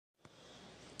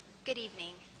Good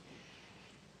evening.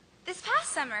 This past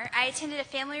summer, I attended a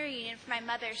family reunion for my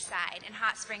mother's side in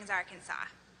Hot Springs, Arkansas.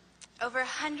 Over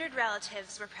 100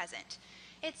 relatives were present.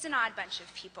 It's an odd bunch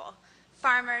of people.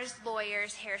 Farmers,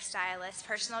 lawyers, hairstylists,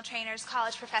 personal trainers,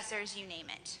 college professors, you name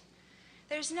it.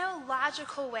 There's no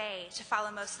logical way to follow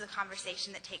most of the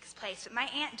conversation that takes place, but my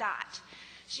Aunt Dot,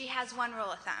 she has one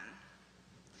rule of thumb.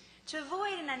 To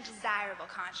avoid an undesirable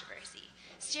controversy,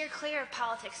 steer clear of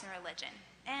politics and religion,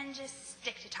 and just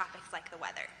stick to topics like the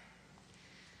weather.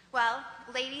 Well,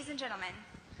 ladies and gentlemen,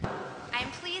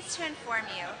 I'm pleased to inform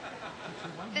you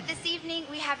that this evening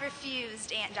we have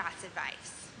refused Aunt Dot's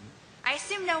advice. I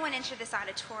assume no one entered this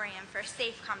auditorium for a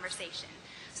safe conversation,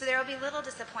 so there will be little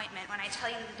disappointment when I tell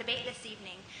you that the debate this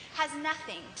evening has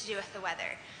nothing to do with the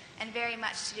weather and very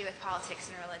much to do with politics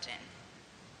and religion.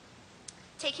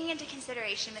 Taking into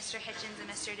consideration Mr. Hitchens and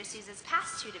Mr. D'Souza's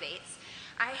past two debates,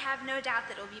 I have no doubt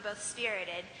that it will be both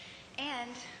spirited and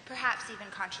perhaps even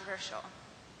controversial.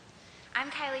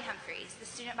 I'm Kylie Humphreys, the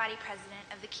student body president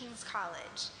of the King's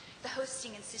College, the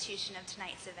hosting institution of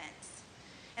tonight's events.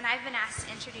 And I've been asked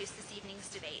to introduce this evening's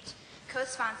debate,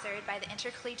 co-sponsored by the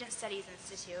Intercollegiate Studies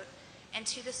Institute and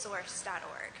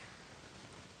tothesource.org.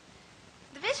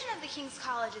 The vision of the King's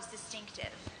College is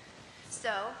distinctive.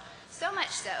 So much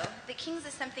so, that King's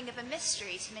is something of a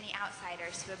mystery to many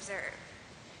outsiders who observe.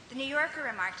 The New Yorker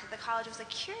remarked that the college was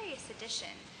a curious addition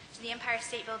to the Empire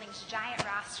State Building's giant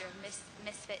roster of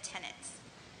misfit tenants.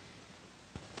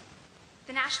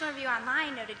 The National Review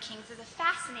Online noted King's as a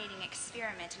fascinating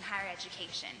experiment in higher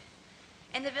education.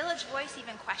 And the Village Voice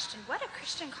even questioned what a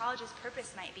Christian college's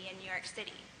purpose might be in New York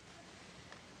City.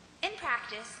 In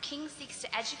practice, King's seeks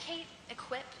to educate,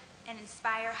 equip, and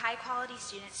inspire high-quality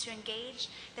students to engage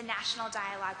the national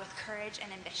dialogue with courage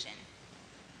and ambition.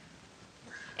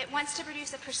 It wants to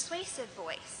produce a persuasive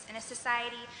voice in a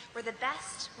society where the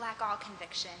best lack all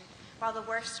conviction, while the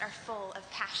worst are full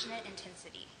of passionate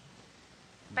intensity.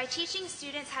 By teaching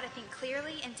students how to think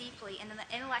clearly and deeply in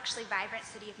the intellectually vibrant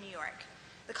city of New York,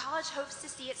 the college hopes to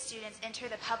see its students enter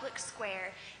the public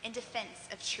square in defense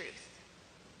of truth.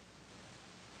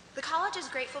 The college is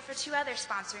grateful for two other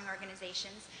sponsoring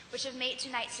organizations which have made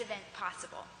tonight's event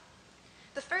possible.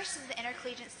 The first is the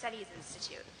Intercollegiate Studies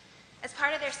Institute. As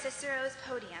part of their Cicero's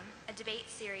Podium, a debate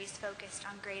series focused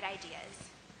on great ideas,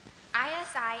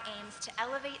 ISI aims to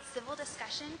elevate civil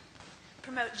discussion,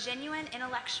 promote genuine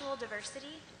intellectual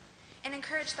diversity, and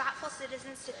encourage thoughtful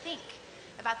citizens to think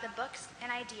about the books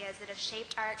and ideas that have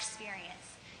shaped our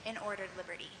experience in ordered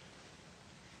liberty.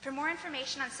 For more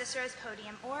information on Cicero's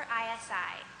Podium or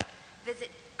ISI,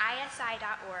 visit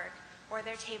isi.org or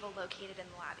their table located in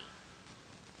the lobby.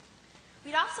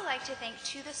 We'd also like to thank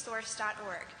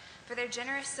tothesource.org for their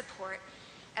generous support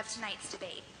of tonight's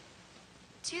debate.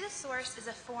 To the Source is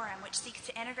a forum which seeks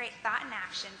to integrate thought and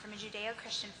action from a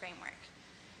Judeo-Christian framework.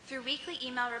 Through weekly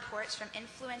email reports from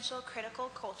influential critical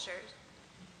cultures,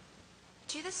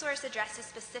 To the Source addresses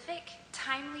specific,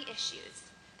 timely issues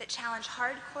that challenge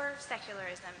hardcore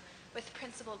secularism with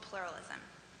principled pluralism.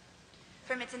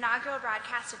 From its inaugural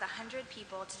broadcast of 100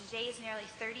 people to today's nearly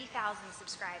 30,000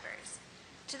 subscribers,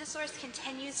 To the Source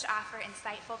continues to offer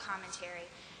insightful commentary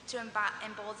to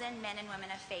embolden men and women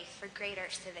of faith for greater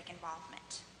civic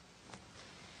involvement.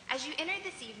 As you entered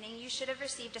this evening, you should have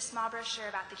received a small brochure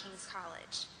about the King's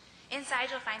College. Inside,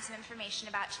 you'll find some information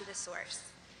about To the Source,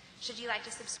 should you like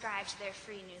to subscribe to their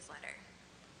free newsletter.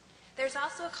 There's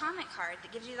also a comment card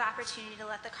that gives you the opportunity to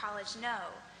let the college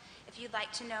know if you'd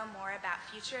like to know more about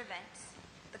future events,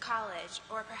 the college,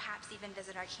 or perhaps even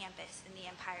visit our campus in the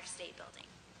Empire State Building.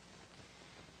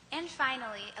 And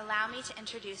finally, allow me to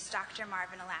introduce Dr.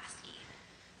 Marvin, Olasky,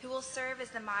 who will serve as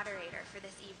the moderator for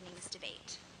this evening's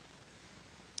debate.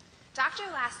 Dr.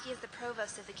 Olasky is the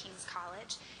provost of the King's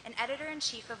College and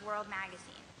editor-in-chief of World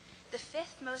Magazine, the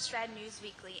 5th most read news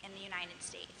weekly in the United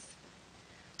States.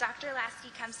 Dr.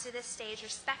 Olasky comes to this stage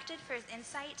respected for his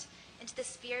insight into the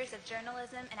spheres of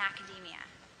journalism and academia,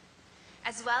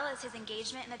 as well as his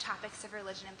engagement in the topics of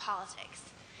religion and politics,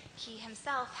 he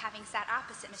himself having sat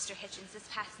opposite Mr. Hitchens this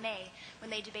past May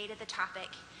when they debated the topic,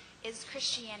 "Is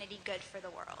Christianity good for the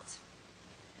world?"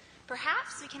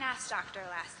 Perhaps we can ask Dr.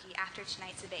 Olasky after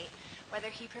tonight's debate whether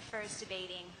he prefers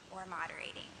debating or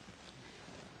moderating.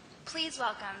 Please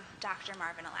welcome Dr.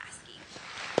 Marvin Olasky.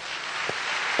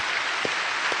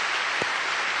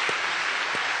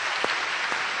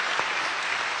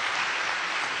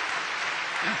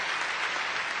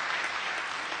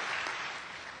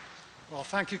 Well,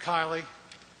 thank you, Kylie.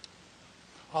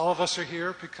 All of us are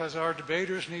here because our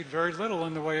debaters need very little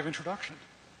in the way of introduction.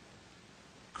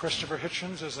 Christopher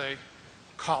Hitchens is a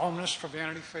columnist for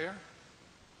Vanity Fair.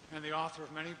 and the author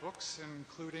of many books,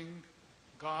 including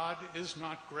God is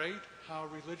Not Great, How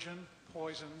Religion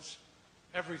Poisons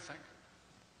Everything.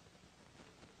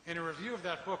 In a review of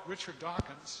that book, Richard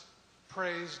Dawkins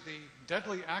praised the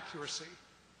deadly accuracy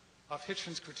of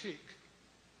Hitchens' critique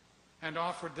and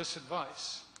offered this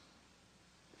advice: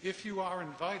 if you are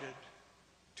invited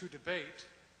to debate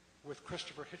with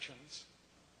Christopher Hitchens,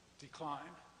 decline.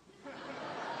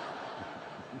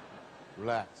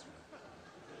 Relax.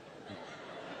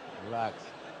 Relax.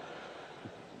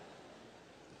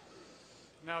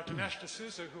 Now, Dinesh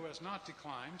D'Souza, who has not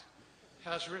declined,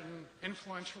 has written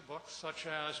influential books such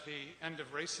as The End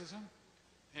of Racism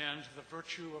and The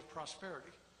Virtue of Prosperity.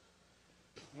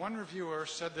 One reviewer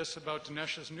said this about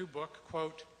Dinesh's new book,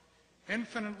 quote,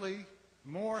 infinitely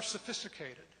more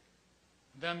sophisticated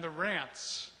than the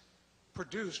rants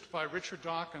produced by Richard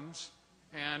Dawkins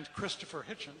and Christopher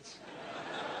Hitchens.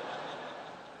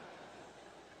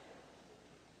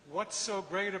 What's so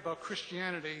great about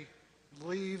Christianity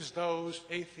leaves those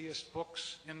atheist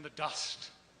books in the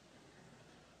dust?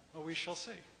 Well, we shall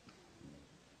see.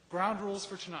 Ground rules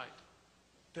for tonight.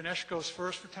 Dinesh goes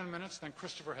first for 10 minutes, then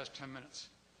Christopher has 10 minutes.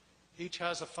 Each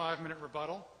has a 5-minute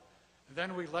rebuttal, and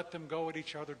then we let them go at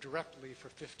each other directly for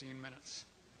 15 minutes.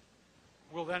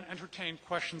 We'll then entertain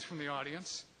questions from the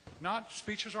audience, not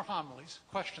speeches or homilies,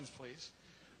 questions please,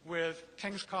 with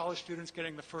King's College students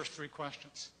getting the first 3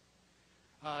 questions.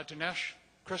 Dinesh,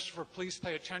 Christopher, please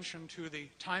pay attention to the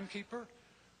timekeeper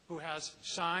who has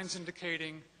signs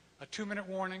indicating a 2-minute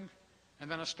warning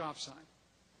and then a stop sign.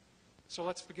 So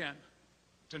let's begin.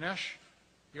 Dinesh,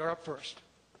 you're up first.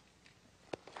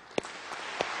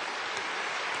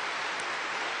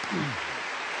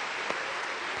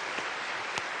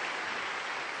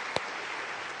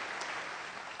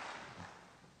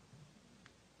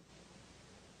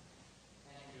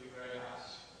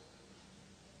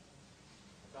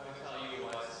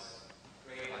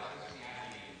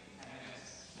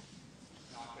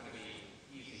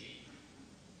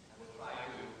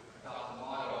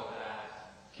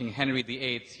 King Henry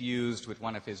VIII used with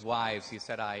one of his wives. He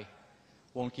said, I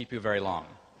won't keep you very long.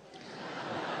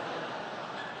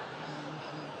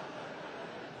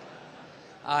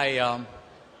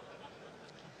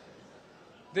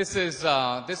 This is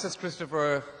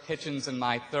Christopher Hitchens and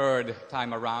my 3rd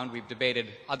time around. We've debated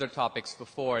other topics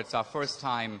before. It's our first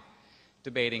time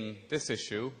debating this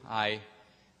issue. I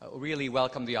really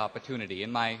welcome the opportunity.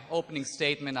 In my opening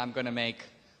statement, I'm going to make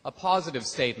a positive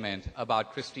statement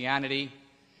about Christianity.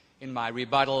 In my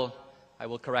rebuttal, I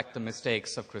will correct the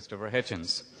mistakes of Christopher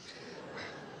Hitchens.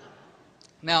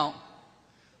 Now,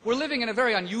 we're living in a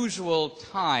very unusual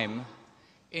time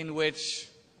in which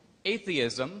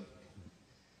atheism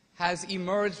has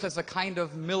emerged as a kind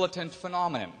of militant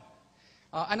phenomenon.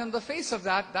 And in the face of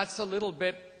that, that's a little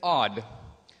bit odd.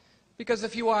 Because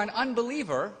if you are an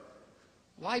unbeliever,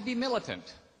 why be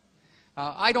militant?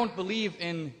 I don't believe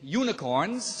in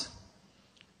unicorns,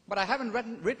 but I haven't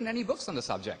written any books on the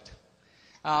subject.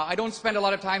 I don't spend a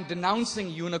lot of time denouncing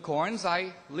unicorns.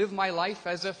 I live my life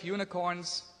as if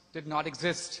unicorns did not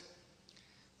exist.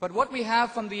 But what we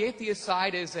have from the atheist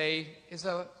side is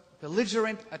a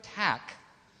belligerent attack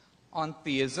on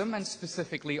theism and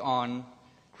specifically on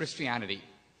Christianity.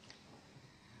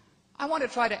 I want to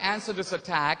try to answer this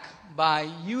attack by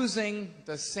using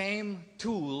the same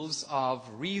tools of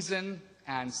reason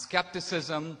and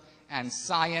skepticism and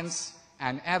science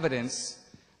and evidence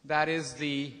that is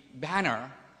the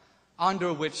banner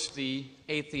under which the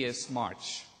atheists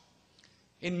march.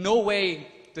 In no way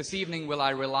this evening will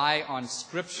I rely on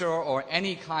scripture or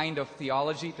any kind of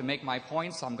theology to make my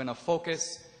points. I'm going to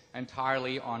focus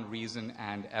entirely on reason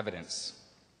and evidence.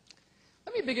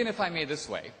 Let me begin, if I may, this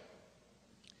way.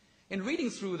 In reading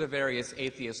through the various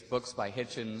atheist books by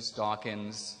Hitchens,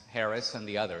 Dawkins, Harris, and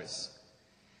the others,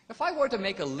 if I were to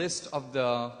make a list of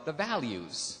the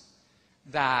values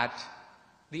that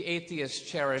the atheists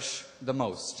cherish the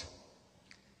most,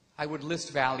 I would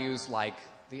list values like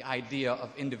the idea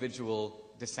of individual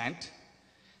dissent,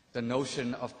 the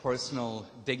notion of personal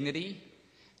dignity,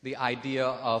 the idea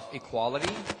of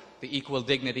equality, the equal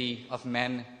dignity of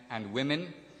men and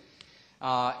women,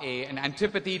 an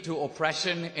antipathy to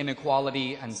oppression,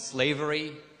 inequality, and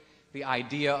slavery, the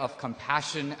idea of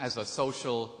compassion as a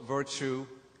social virtue.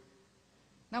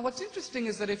 Now, what's interesting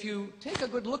is that if you take a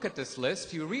good look at this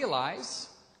list, you realize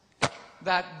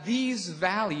that these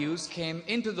values came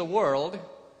into the world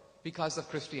because of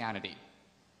Christianity.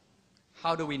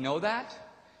 How do we know that?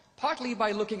 Partly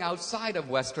by looking outside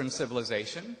of Western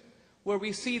civilization, where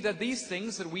we see that these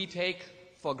things that we take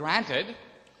for granted,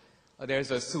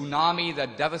 There's a tsunami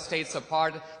that devastates a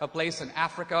place in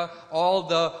Africa. All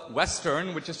the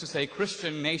Western, which is to say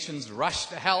Christian nations, rush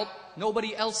to help.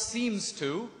 Nobody else seems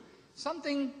to.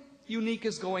 Something unique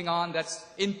is going on that's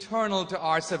internal to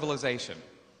our civilization.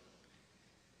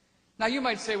 Now you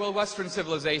might say, well, Western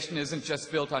civilization isn't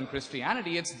just built on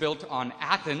Christianity, it's built on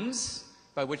Athens,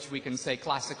 by which we can say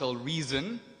classical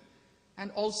reason,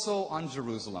 and also on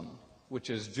Jerusalem,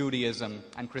 which is Judaism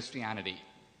and Christianity.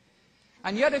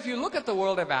 And yet if you look at the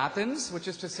world of Athens, which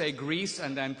is to say Greece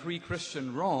and then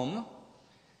pre-Christian Rome,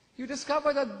 you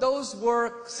discover that those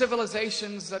were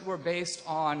civilizations that were based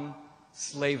on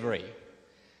slavery.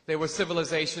 They were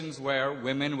civilizations where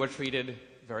women were treated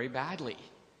very badly.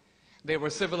 They were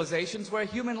civilizations where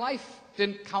human life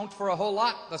didn't count for a whole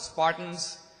lot. The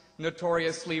Spartans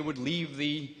notoriously would leave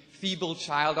the feeble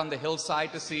child on the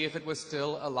hillside to see if it was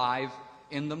still alive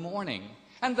in the morning.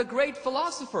 And the great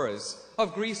philosophers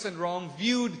of Greece and Rome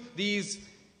viewed these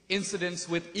incidents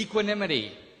with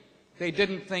equanimity. They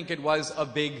didn't think it was a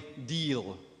big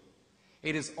deal.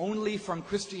 It is only from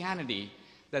Christianity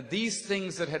that these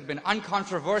things that had been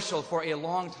uncontroversial for a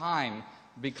long time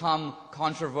become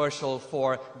controversial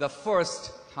for the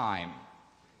first time.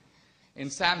 In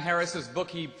Sam Harris's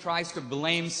book, he tries to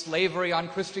blame slavery on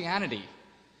Christianity.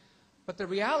 But the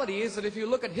reality is that if you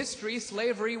look at history,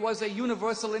 slavery was a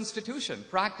universal institution,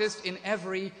 practiced in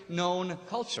every known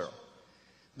culture.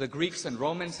 The Greeks and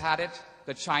Romans had it,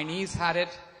 the Chinese had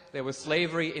it, there was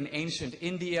slavery in ancient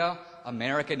India,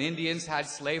 American Indians had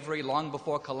slavery long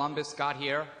before Columbus got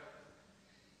here.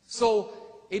 So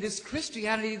it is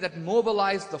Christianity that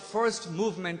mobilized the first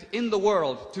movement in the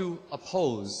world to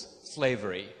oppose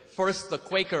slavery. First the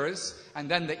Quakers and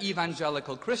then the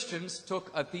evangelical Christians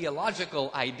took a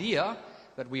theological idea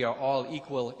that we are all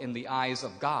equal in the eyes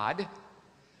of God.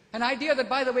 An idea that,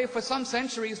 by the way, for some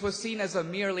centuries was seen as a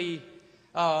merely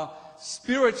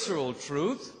spiritual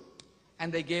truth,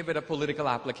 and they gave it a political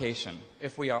application.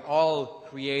 If we are all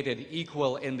created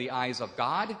equal in the eyes of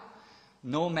God,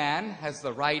 no man has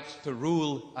the right to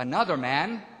rule another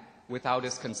man without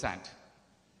his consent.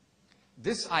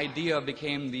 This idea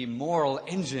became the moral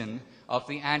engine of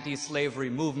the anti-slavery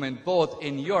movement both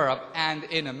in Europe and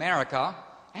in America.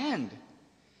 And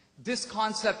this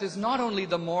concept is not only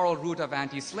the moral root of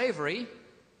anti-slavery,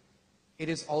 it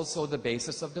is also the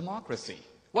basis of democracy.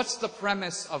 What's the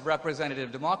premise of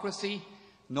representative democracy?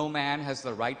 No man has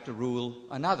the right to rule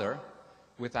another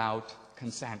without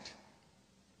consent.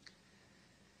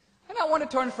 And I want to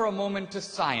turn for a moment to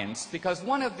science, because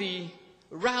one of the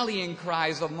rallying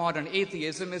cries of modern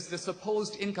atheism is the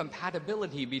supposed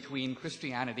incompatibility between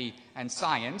Christianity and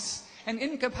science, an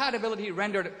incompatibility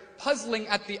rendered puzzling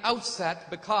at the outset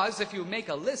because if you make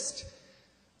a list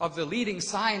of the leading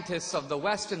scientists of the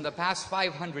West in the past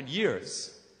 500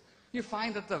 years, you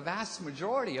find that the vast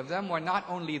majority of them were not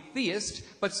only theist,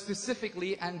 but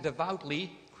specifically and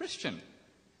devoutly Christian.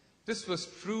 This was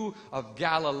true of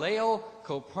Galileo,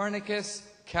 Copernicus,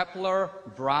 Kepler,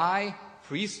 Bry,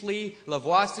 Priestley,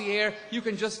 Lavoisier. You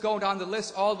can just go down the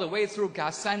list all the way through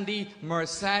Gassendi,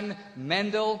 Mersenne,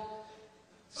 Mendel.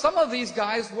 Some of these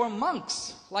guys were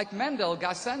monks. Like Mendel,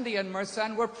 Gassendi, and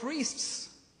Mersenne were priests.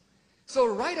 So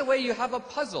right away you have a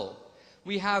puzzle.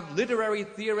 We have literary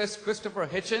theorist Christopher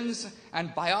Hitchens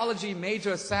and biology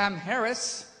major Sam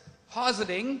Harris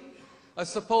positing a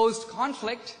supposed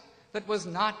conflict that was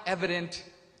not evident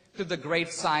to the great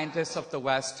scientists of the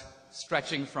West,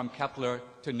 stretching from Kepler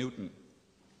to Newton.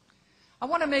 I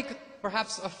want to make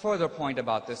perhaps a further point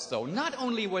about this, though. Not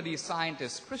only were these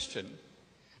scientists Christian,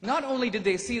 not only did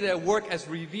they see their work as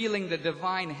revealing the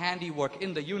divine handiwork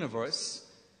in the universe,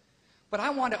 but I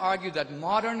want to argue that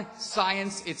modern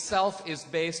science itself is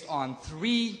based on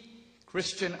three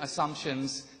Christian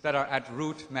assumptions that are at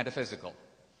root metaphysical.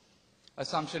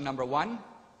 Assumption number one: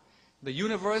 the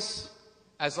universe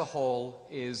as a whole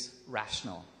is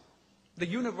rational. The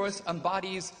universe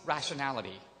embodies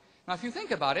rationality. Now, if you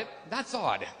think about it, that's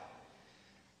odd.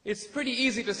 It's pretty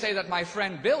easy to say that my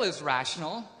friend Bill is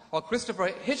rational, or Christopher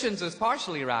Hitchens is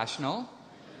partially rational.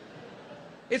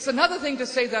 It's another thing to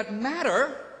say that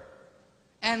matter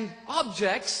and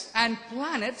objects and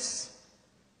planets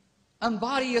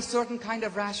embody a certain kind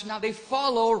of rationality. They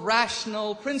follow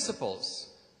rational principles.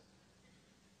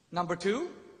 Number two,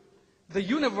 the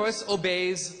universe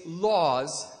obeys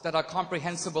laws that are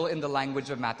comprehensible in the language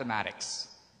of mathematics.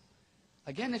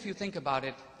 Again, if you think about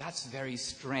it, that's very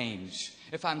strange.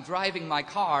 If I'm driving my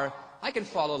car, I can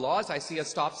follow laws. I see a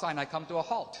stop sign, I come to a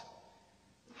halt.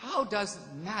 How does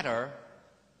matter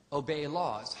obey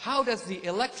laws? How does the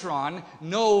electron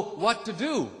know what to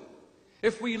do?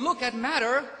 If we look at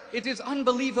matter, it is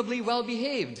unbelievably well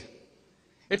behaved.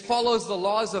 It follows the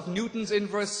laws of Newton's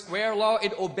inverse square law.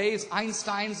 It obeys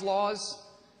Einstein's laws.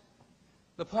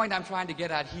 The point I'm trying to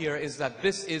get at here is that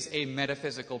this is a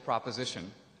metaphysical proposition.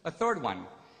 A third one.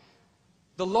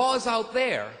 The laws out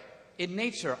there in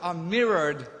nature are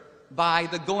mirrored by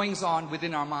the goings-on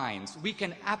within our minds. We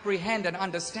can apprehend and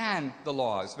understand the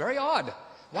laws. Very odd.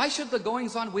 Why should the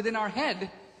goings-on within our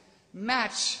head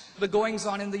match the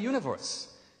goings-on in the universe?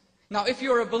 Now, if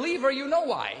you're a believer, you know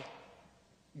why.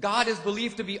 God is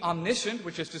believed to be omniscient,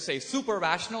 which is to say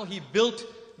super-rational. He built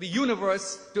the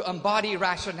universe to embody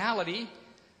rationality.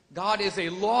 God is a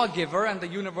lawgiver, and the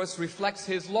universe reflects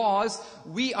his laws.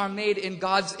 We are made in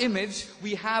God's image.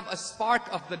 We have a spark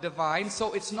of the divine,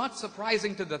 so it's not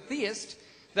surprising to the theist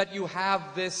that you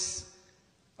have this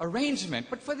arrangement.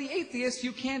 But for the atheist,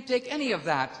 you can't take any of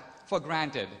that for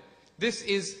granted. This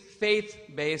is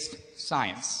faith-based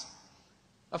science.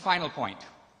 A final point.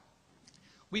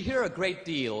 We hear a great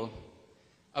deal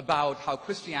about how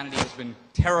Christianity has been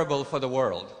terrible for the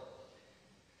world.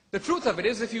 The truth of it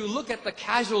is, if you look at the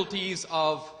casualties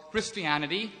of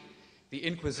Christianity, the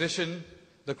Inquisition,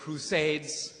 the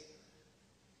Crusades,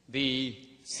 the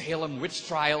Salem witch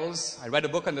trials — I read a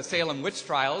book on the Salem witch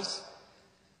trials.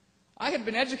 I had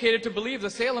been educated to believe the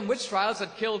Salem witch trials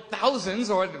had killed thousands,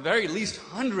 or at the very least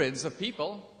hundreds of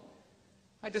people.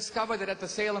 I discovered that at the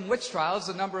Salem witch trials,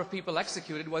 the number of people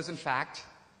executed was, in fact,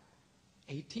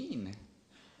 18.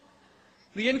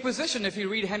 The Inquisition, if you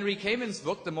read Henry Kamin's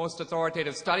book, the most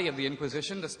authoritative study of the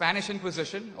Inquisition, the Spanish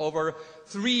Inquisition, over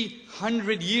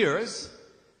 300 years,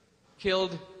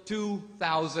 killed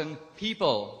 2,000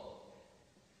 people.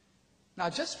 Now,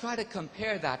 just try to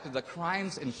compare that to the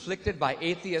crimes inflicted by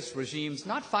atheist regimes,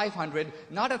 not 500,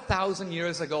 not 1,000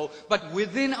 years ago, but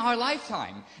within our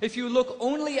lifetime. If you look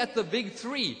only at the big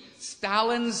three,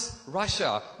 Stalin's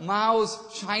Russia, Mao's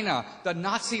China, the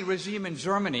Nazi regime in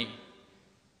Germany,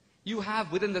 you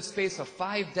have, within the space of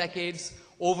 5 decades,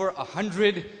 over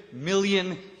 100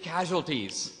 million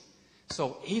casualties.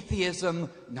 So atheism,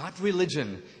 not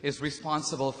religion, is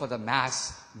responsible for the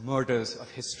mass murders of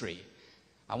history.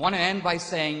 I want to end by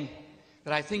saying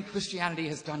that I think Christianity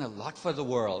has done a lot for the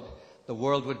world. The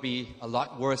world would be a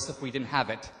lot worse if we didn't have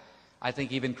it. I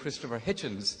think even Christopher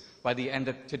Hitchens, by the end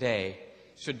of today,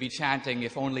 should be chanting,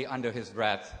 if only under his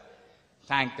breath,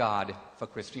 "Thank God for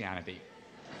Christianity."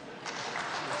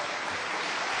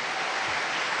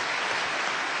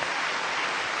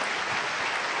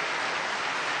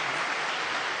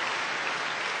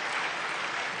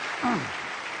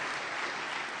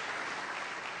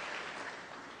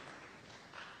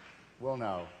 Well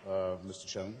now, Mr.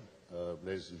 Chairman,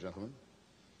 ladies and gentlemen,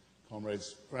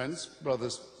 comrades, friends,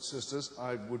 brothers, sisters,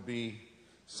 I would be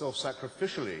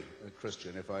self-sacrificially a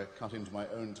Christian if I cut into my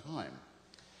own time,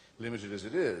 limited as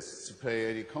it is, to pay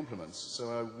any compliments,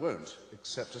 so I won't,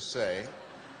 except to say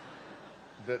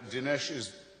that Dinesh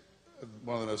is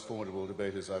one of the most formidable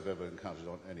debaters I've ever encountered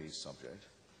on any subject,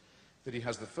 that he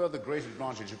has the further great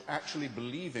advantage of actually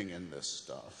believing in this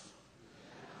stuff.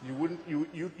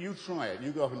 You try it.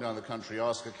 You go up and down the country,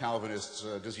 ask a Calvinist,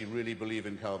 does he really believe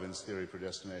in Calvin's theory of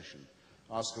predestination?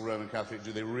 Ask a Roman Catholic,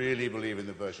 do they really believe in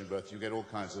the virgin birth? You get all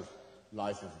kinds of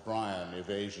Life of Brian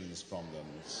evasions from them.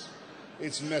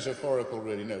 It's metaphorical,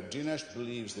 really. No, Dinesh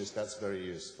believes this. That's very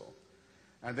useful.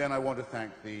 And then I want to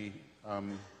thank the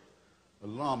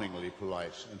alarmingly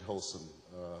polite and wholesome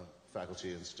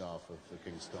faculty and staff of the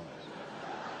King's College.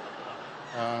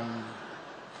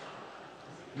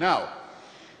 Now,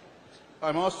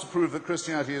 I'm asked to prove that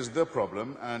Christianity is the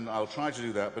problem, and I'll try to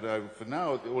do that, but for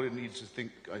now, all I need to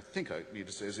say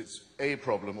is it's a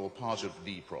problem or part of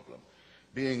the problem,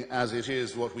 being as it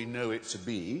is what we know it to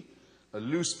be, a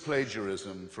loose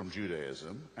plagiarism from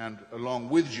Judaism, and along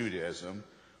with Judaism,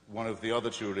 one of the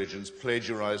other two religions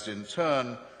plagiarized in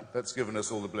turn, that's given us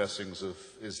all the blessings of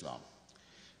Islam.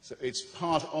 So it's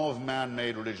part of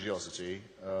man-made religiosity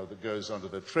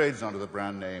that trades under the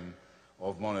brand name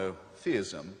of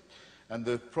monotheism. And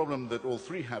the problem that all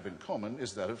three have in common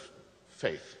is that of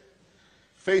faith.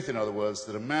 Faith, in other words,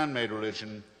 that a man-made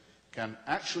religion can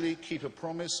actually keep a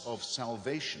promise of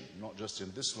salvation, not just in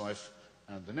this life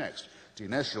and the next.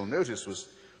 Dinesh, you'll notice,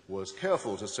 was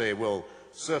careful to say, well,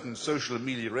 certain social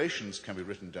ameliorations can be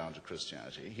written down to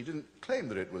Christianity. He didn't claim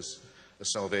that it was a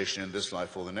salvation in this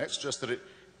life or the next, just that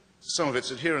some of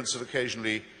its adherents have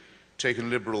occasionally taken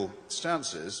liberal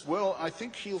stances. Well, I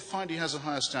think he'll find he has a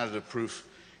higher standard of proof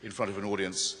in front of an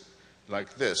audience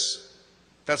like this.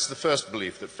 That's the first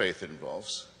belief that faith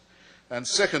involves. And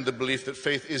second, the belief that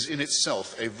faith is in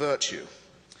itself a virtue,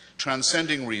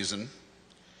 transcending reason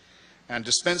and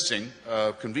dispensing,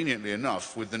 conveniently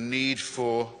enough, with the need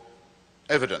for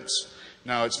evidence.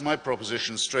 Now, it's my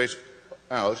proposition straight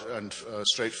out and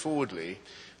straightforwardly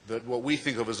that what we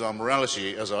think of as our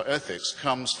morality, as our ethics,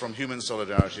 comes from human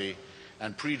solidarity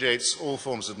and predates all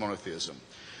forms of monotheism.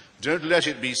 Don't let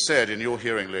it be said in your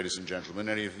hearing, ladies and gentlemen,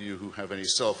 any of you who have any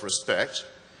self-respect,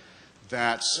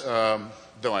 that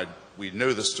though we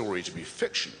know the story to be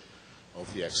fiction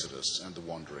of the Exodus and the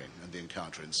wandering and the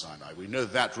encounter in Sinai, we know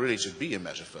that really to be a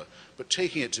metaphor, but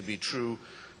taking it to be true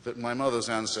that my mother's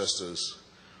ancestors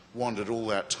wandered all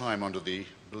that time under the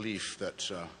belief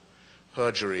that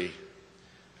perjury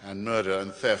and murder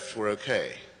and theft were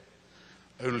okay,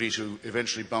 only to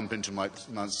eventually bump into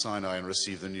Mount Sinai and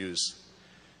receive the news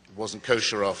it wasn't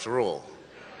kosher after all.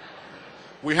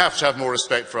 We have to have more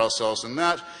respect for ourselves than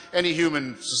that. Any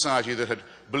human society that had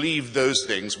believed those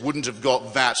things wouldn't have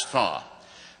got that far.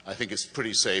 I think it's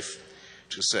pretty safe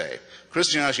to say.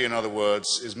 Christianity, in other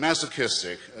words, is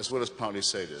masochistic as well as partly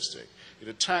sadistic. It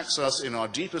attacks us in our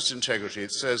deepest integrity.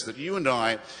 It says that you and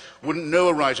I wouldn't know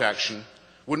a right action,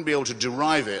 wouldn't be able to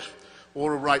derive it,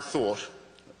 or a right thought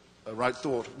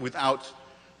without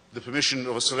the permission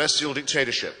of a celestial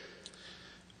dictatorship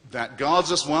that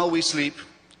guards us while we sleep,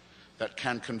 that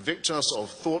can convict us of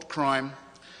thought crime,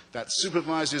 that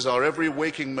supervises our every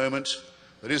waking moment,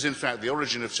 that is in fact the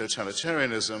origin of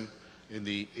totalitarianism in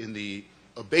the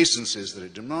obeisances that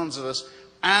it demands of us,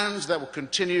 and that will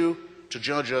continue to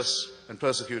judge us and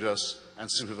persecute us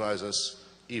and supervise us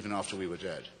even after we were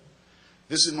dead.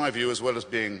 This, in my view, as well as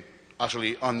being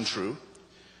utterly untrue,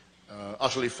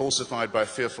 utterly falsified by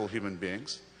fearful human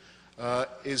beings,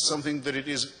 is something that it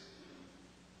is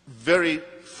very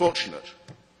fortunate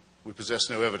we possess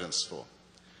no evidence for.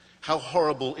 How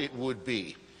horrible it would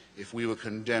be if we were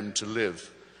condemned to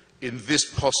live in this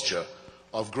posture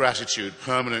of gratitude,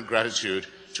 permanent gratitude,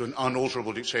 to an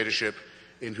unalterable dictatorship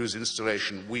in whose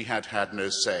installation we had had no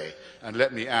say. And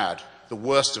let me add, the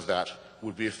worst of that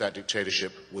would be if that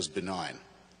dictatorship was benign.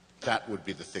 That would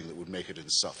be the thing that would make it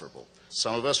insufferable.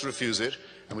 Some of us refuse it,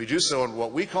 and we do so on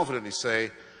what we confidently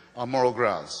say are moral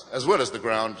grounds, as well as the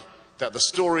ground that the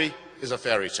story is a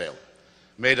fairy tale,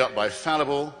 made up by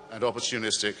fallible and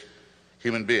opportunistic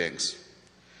human beings.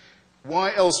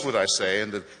 Why else would I say,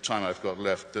 in the time I've got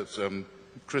left, that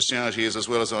Christianity is as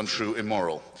well as untrue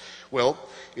immoral? Well,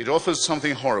 it offers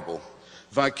something horrible,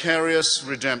 vicarious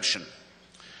redemption.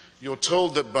 You're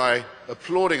told that by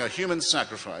applauding a human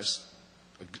sacrifice,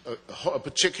 a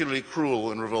particularly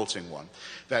cruel and revolting one,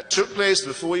 that took place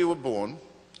before you were born,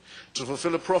 to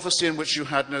fulfill a prophecy in which you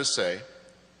had no say,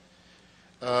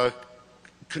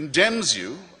 condemns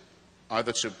you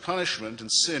either to punishment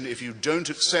and sin if you don't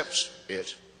accept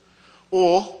it,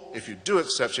 or, if you do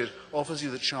accept it, offers you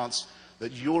the chance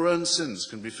that your own sins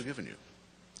can be forgiven you.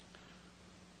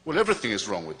 Well, everything is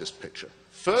wrong with this picture.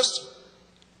 First,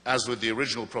 as with the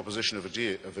original proposition of a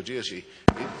deity,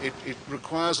 it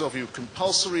requires of you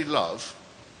compulsory love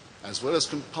as well as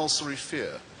compulsory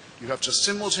fear. You have to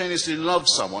simultaneously love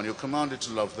someone, you're commanded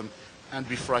to love them, and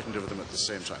be frightened of them at the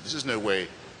same time. This is no way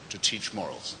to teach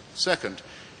morals. Second,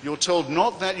 you're told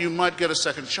not that you might get a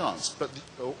second chance,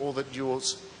 or that your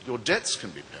debts can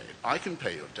be paid. I can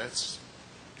pay your debts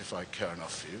if I care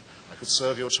enough for you. I could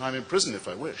serve your time in prison if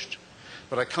I wished.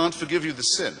 But I can't forgive you the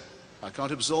sin. I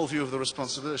can't absolve you of the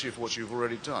responsibility for what you've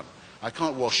already done. I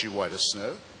can't wash you white as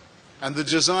snow. And the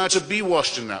desire to be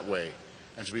washed in that way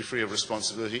and to be free of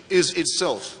responsibility is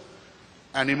itself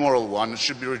an immoral one and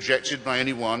should be rejected by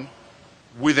anyone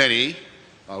with any,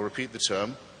 I'll repeat the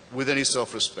term, with any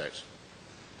self-respect.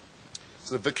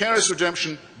 So the vicarious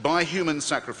redemption by human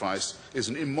sacrifice is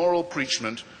an immoral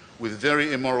preachment with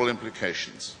very immoral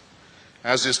implications,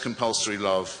 as is compulsory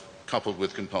love coupled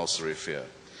with compulsory fear.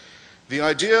 The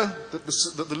idea that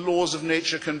the laws of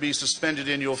nature can be suspended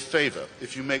in your favor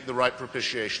if you make the right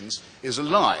propitiations is a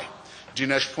lie.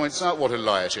 Dinesh points out what a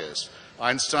lie it is.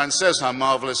 Einstein says how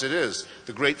marvelous it is.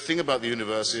 The great thing about the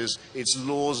universe is its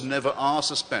laws never are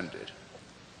suspended.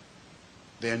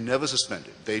 They are never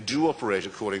suspended. They do operate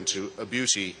according to a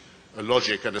beauty, a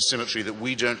logic, and a symmetry that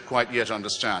we don't quite yet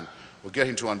understand. We're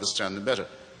getting to understand them better.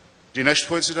 Dinesh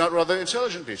points it out rather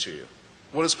intelligently to you.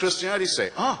 What does Christianity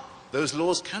say? Those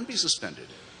laws can be suspended,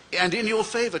 and in your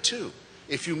favor too,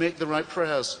 if you make the right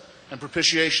prayers and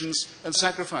propitiations and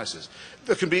sacrifices.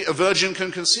 There can be, a virgin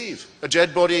can conceive, a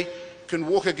dead body can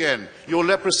walk again, your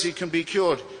leprosy can be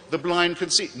cured, the blind can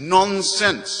see.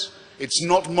 Nonsense. It's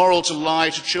not moral to lie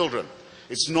to children.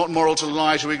 It's not moral to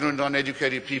lie to ignorant,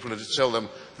 uneducated people and to tell them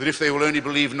that if they will only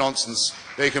believe nonsense,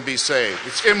 they can be saved.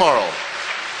 It's immoral.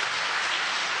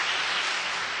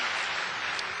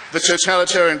 The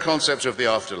totalitarian concept of the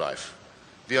afterlife,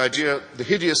 the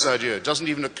hideous idea, doesn't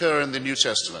even occur in the New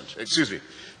Testament.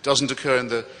 doesn't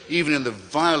occur even in the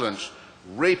violent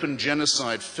rape and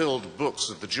genocide-filled books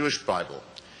of the Jewish Bible.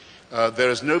 There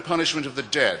is no punishment of the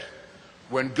dead.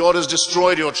 When God has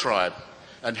destroyed your tribe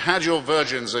and had your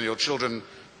virgins and your children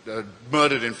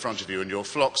murdered in front of you and your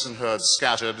flocks and herds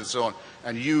scattered and so on,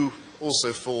 and you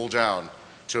also fall down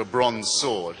to a bronze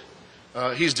sword,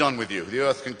 he's done with you. The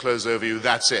earth can close over you.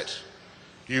 That's it.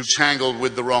 You've tangled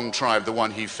with the wrong tribe, the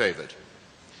one he favored.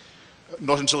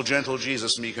 Not until gentle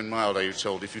Jesus, meek and mild, are you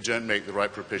told, if you don't make the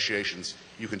right propitiations,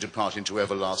 you can depart into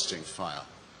everlasting fire.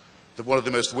 That one of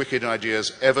the most wicked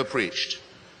ideas ever preached,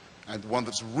 and one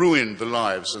that's ruined the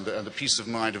lives and the peace of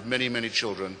mind of many, many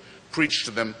children, preached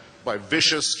to them by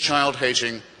vicious,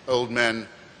 child-hating old men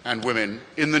and women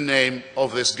in the name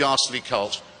of this ghastly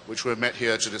cult, which we're met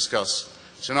here to discuss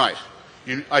tonight.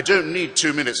 I don't need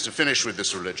 2 minutes to finish with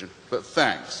this religion, but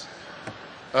thanks.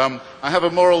 I have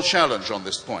a moral challenge on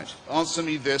this point. Answer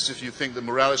me this if you think that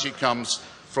morality comes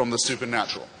from the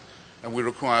supernatural, and we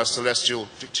require celestial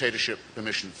dictatorship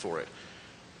permission for it.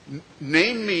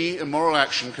 Name me a moral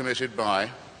action committed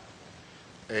by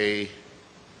a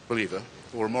believer,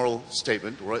 or a moral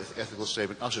statement, or ethical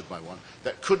statement uttered by one,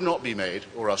 that could not be made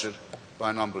or uttered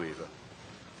by an unbeliever.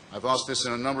 I've asked this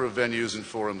in a number of venues and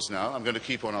forums now. I'm going to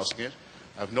keep on asking it.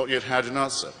 I've not yet had an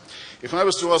answer. If I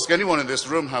was to ask anyone in this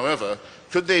room, however,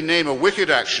 could they name a wicked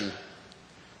action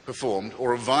performed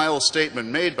or a vile statement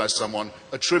made by someone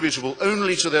attributable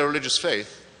only to their religious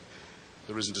faith,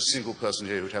 there isn't a single person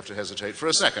here who'd have to hesitate for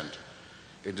a second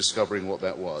in discovering what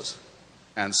that was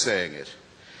and saying it.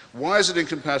 Why is it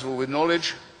incompatible with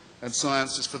knowledge and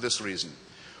science? It's for this reason.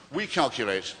 We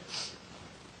calculate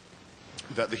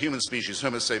that the human species,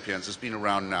 Homo sapiens, has been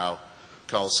around now.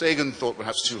 Carl Sagan thought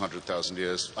perhaps 200,000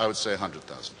 years. I would say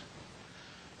 100,000.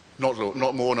 Not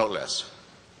more, not less.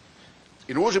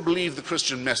 In order to believe the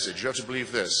Christian message, you have to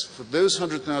believe this. For those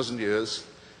 100,000 years,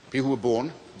 people were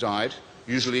born, died,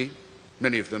 usually,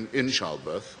 many of them, in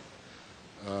childbirth,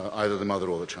 either the mother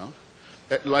or the child.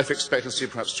 Life expectancy,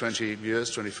 perhaps 20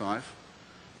 years, 25.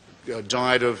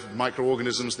 Died of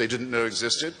microorganisms they didn't know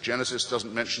existed. Genesis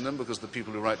doesn't mention them because the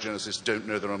people who write Genesis don't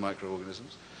know there are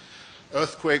microorganisms.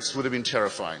 Earthquakes would have been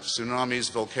terrifying. Tsunamis,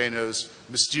 volcanoes,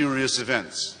 mysterious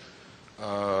events.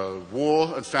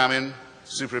 War and famine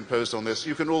superimposed on this.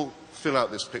 You can all fill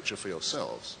out this picture for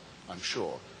yourselves, I'm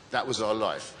sure. That was our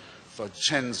life. For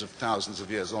tens of thousands of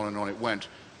years, on and on it went.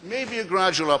 Maybe a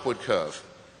gradual upward curve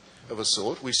of a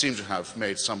sort. We seem to have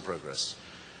made some progress,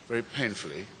 very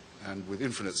painfully, and with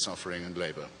infinite suffering and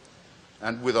labor,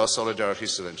 and with our solidarity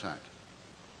still intact.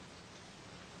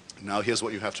 Now here's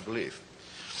what you have to believe.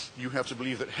 You have to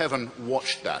believe that heaven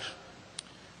watched that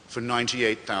for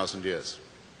 98,000 years.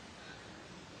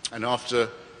 And after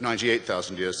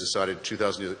 98,000 years, decided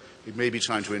 2,000 years, it may be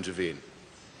time to intervene.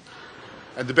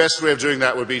 And the best way of doing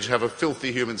that would be to have a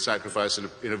filthy human sacrifice in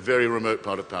a very remote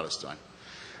part of Palestine.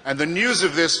 And the news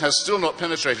of this has still not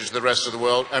penetrated to the rest of the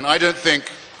world, and I don't think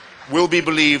will be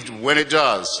believed when it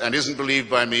does, and isn't believed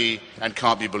by me, and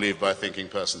can't be believed by a thinking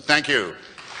person. Thank you.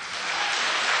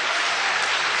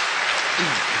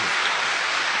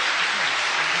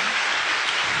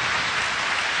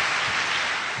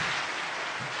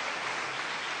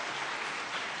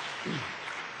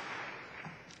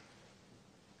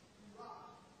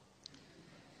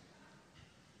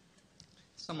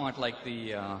 Somewhat like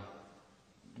the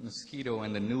mosquito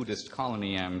in the nudist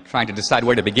colony, I'm trying to decide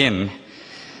where to begin.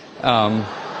 I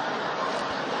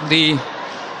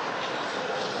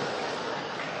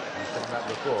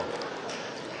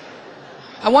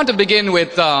want to begin,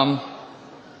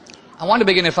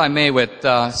 if I may, with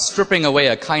stripping away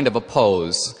a kind of a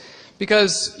pose.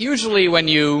 Because usually when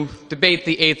you debate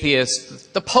the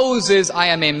atheist, the pose is, I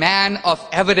am a man of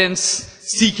evidence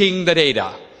seeking the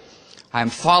data. I'm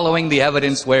following the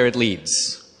evidence where it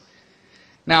leads.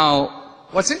 Now,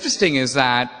 what's interesting is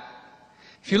that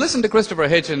if you listen to Christopher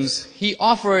Hitchens, he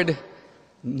offered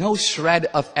no shred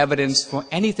of evidence for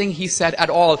anything he said at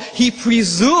all. He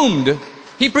presumed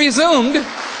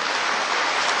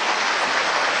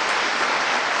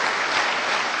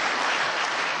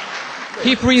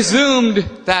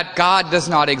that God does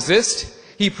not exist.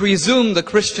 He presumed the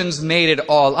Christians made it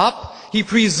all up. He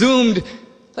presumed,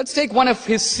 let's take one of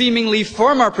his seemingly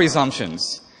firmer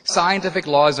presumptions. Scientific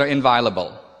laws are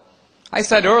inviolable. I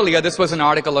said earlier this was an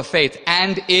article of faith,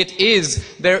 and it is.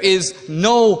 There is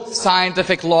no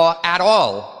scientific law at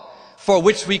all for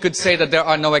which we could say that there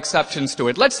are no exceptions to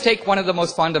it. Let's take one of the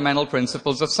most fundamental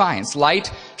principles of science. Light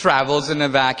travels in a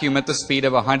vacuum at the speed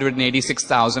of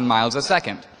 186,000 miles a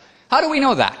second. How do we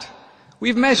know that?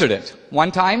 We've measured it.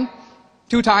 1 time,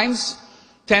 2 times,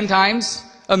 10 times,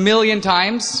 1,000,000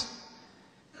 times.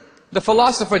 The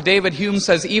philosopher David Hume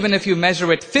says even if you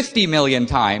measure it 50 million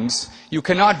times, you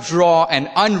cannot draw an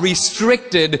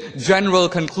unrestricted general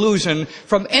conclusion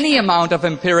from any amount of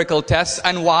empirical tests.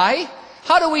 And why?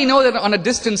 How do we know that on a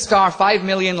distant star 5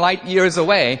 million light years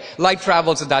away, light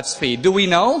travels at that speed? Do we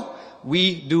know?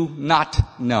 We do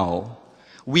not know.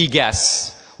 We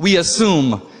guess. We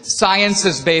assume. Science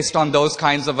is based on those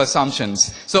kinds of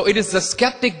assumptions. So it is the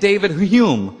skeptic David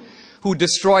Hume who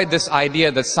destroyed this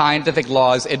idea that scientific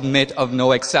laws admit of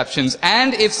no exceptions.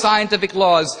 And if scientific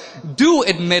laws do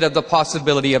admit of the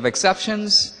possibility of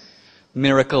exceptions,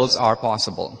 miracles are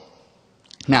possible.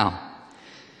 Now,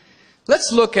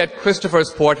 let's look at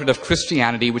Christopher's portrait of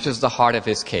Christianity, which is the heart of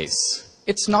his case.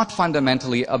 It's not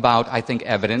fundamentally about, I think,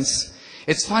 evidence.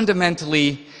 It's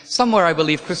fundamentally, somewhere I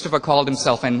believe Christopher called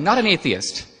himself not an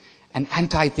atheist, an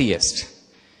anti-theist.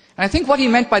 And I think what he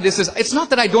meant by this is, it's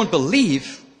not that I don't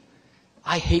believe,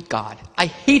 I hate God. I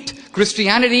hate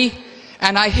Christianity,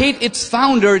 and I hate its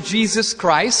founder, Jesus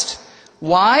Christ.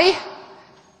 Why?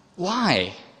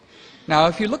 Why? Now,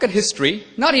 if you look at history,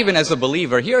 not even as a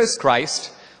believer, here is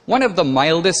Christ, one of the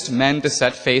mildest men to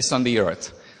set face on the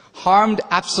earth, harmed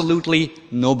absolutely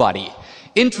nobody,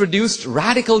 introduced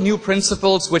radical new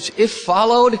principles which, if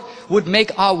followed, would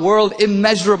make our world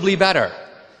immeasurably better.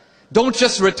 Don't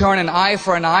just return an eye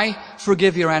for an eye,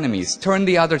 forgive your enemies, turn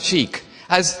the other cheek.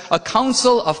 As a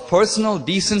counsel of personal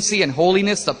decency and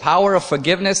holiness, the power of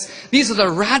forgiveness, these are the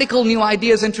radical new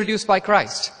ideas introduced by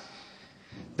Christ.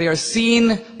 They are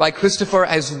seen by Christopher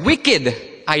as wicked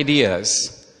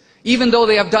ideas, even though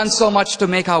they have done so much to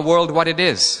make our world what it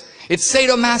is. It's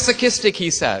sadomasochistic, he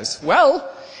says.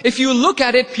 Well, if you look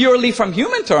at it purely from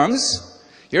human terms,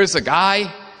 here's a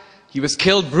guy, he was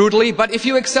killed brutally, but if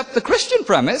you accept the Christian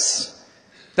premise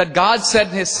that God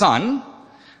sent his son,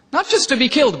 not just to be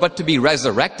killed, but to be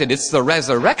resurrected. It's the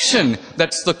resurrection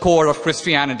that's the core of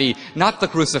Christianity, not the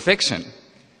crucifixion.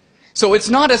 So it's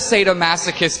not a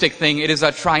sadomasochistic thing, it is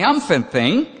a triumphant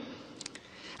thing.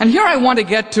 And here I want to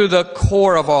get to the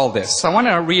core of all this. I want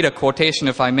to read a quotation,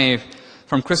 if I may,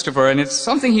 from Christopher, and it's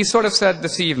something he sort of said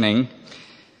this evening.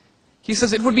 He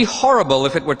says, it would be horrible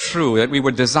if it were true that we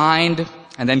were designed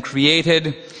and then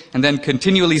created and then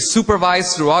continually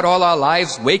supervised throughout all our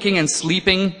lives, waking and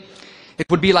sleeping. It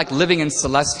would be like living in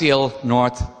celestial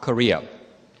North Korea.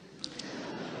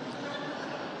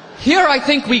 Here I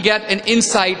think we get an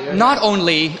insight not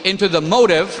only into the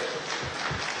motive,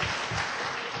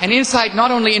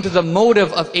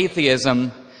 of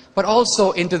atheism, but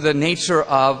also into the nature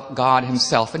of God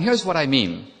himself. And here's what I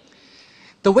mean.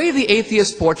 The way the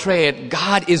atheists portray it,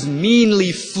 God is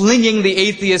meanly flinging the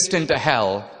atheist into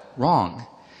hell. Wrong.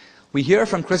 We hear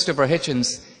from Christopher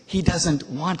Hitchens, he doesn't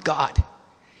want God.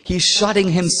 He's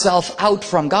shutting himself out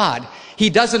from God.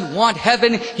 He doesn't want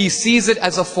heaven. He sees it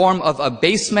as a form of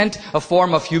abasement, a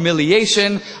form of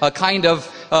humiliation, a kind of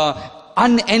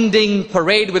unending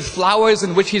parade with flowers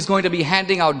in which he's going to be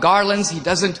handing out garlands. He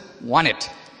doesn't want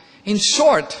it. In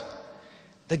short,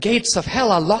 the gates of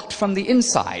hell are locked from the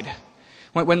inside.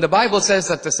 When the Bible says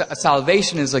that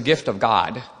salvation is a gift of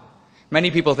God, many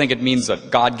people think it means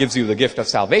that God gives you the gift of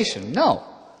salvation. No.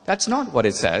 That's not what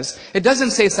it says. It doesn't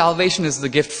say salvation is the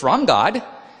gift from God.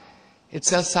 It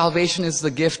says salvation is the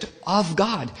gift of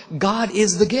God. God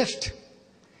is the gift.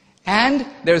 And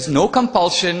there's no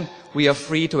compulsion. We are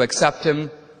free to accept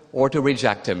him or to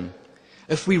reject him.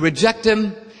 If we reject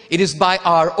him, it is by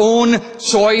our own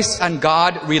choice, and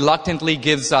God reluctantly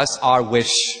gives us our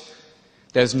wish.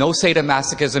 There's no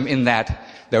sadomasochism in that.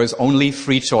 There is only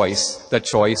free choice, the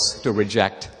choice to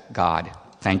reject God.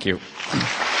 Thank you.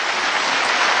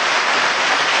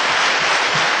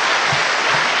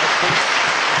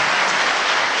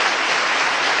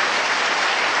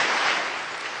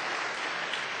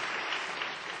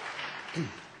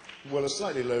 Well, a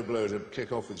slightly low blow to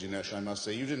kick off with, Dinesh, I must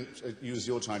say. You didn't use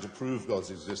your time to prove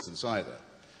God's existence either.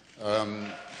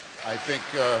 I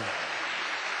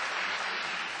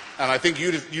think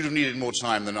you'd have needed more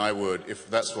time than I would if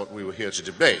that's what we were here to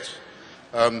debate.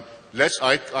 I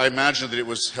imagine that it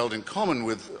was held in common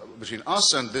between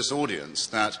us and this audience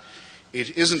that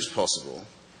it isn't possible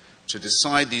to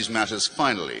decide these matters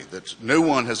finally, that no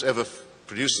one has ever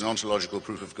produced an ontological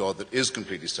proof of God that is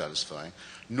completely satisfying,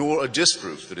 nor a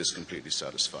disproof that is completely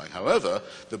satisfying. However,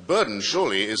 the burden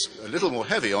surely is a little more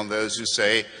heavy on those who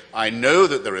say, I know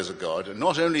that there is a God, and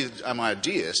not only am I a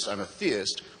deist, I'm a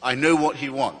theist, I know what he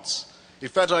wants. In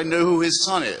fact, I know who his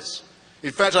son is.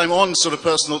 In fact, I'm on sort of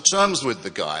personal terms with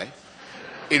the guy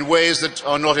in ways that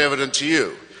are not evident to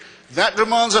you. That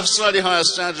demands a slightly higher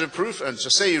standard of proof, and to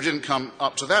say you didn't come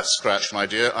up to that scratch, my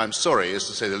dear, I'm sorry, is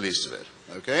to say the least of it.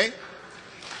 Okay?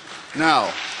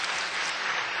 Now,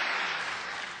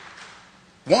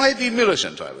 Why be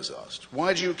militant, I was asked.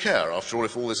 Why do you care? After all,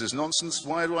 if all this is nonsense,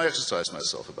 why do I exercise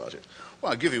myself about it?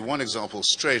 Well, I'll give you one example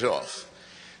straight off.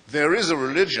 There is a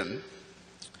religion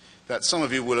that some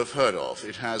of you will have heard of.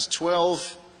 It has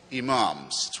 12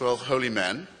 imams, 12 holy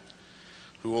men,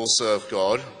 who all serve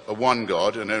God, a one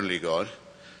God, an only God.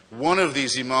 One of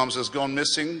these imams has gone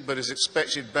missing, but is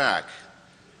expected back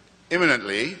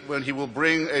imminently, when he will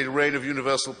bring a reign of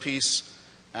universal peace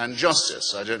and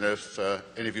justice. I don't know if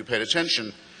any of you paid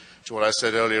attention to what I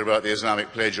said earlier about the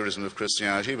Islamic plagiarism of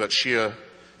Christianity, but Shia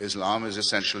Islam is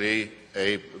essentially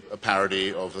a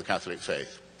parody of the Catholic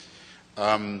faith.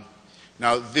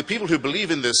 Now, the people who believe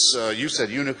in this, you said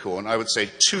unicorn, I would say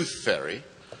tooth fairy,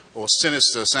 or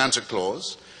sinister Santa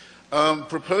Claus,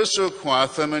 propose to acquire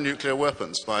thermonuclear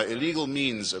weapons by illegal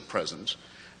means at present,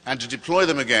 and to deploy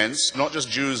them against not just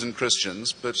Jews and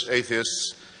Christians, but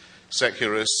atheists,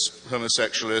 secularists,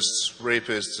 homosexualists,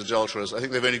 rapists, adulterers. I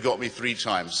think they've only got me 3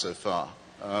 times so far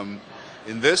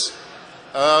in this.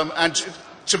 And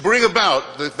to bring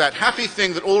about that happy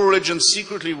thing that all religions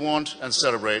secretly want and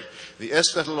celebrate, the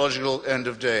eschatological end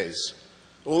of days.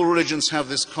 All religions have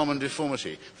this common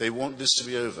deformity. They want this to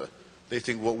be over. They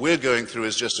think what we're going through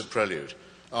is just a prelude.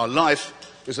 Our life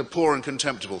is a poor and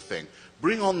contemptible thing.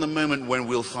 Bring on the moment when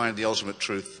we'll find the ultimate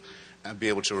truth and be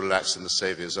able to relax in the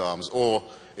Saviour's arms, or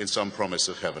in some promise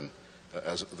of heaven,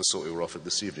 as the sort we were offered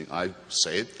this evening. I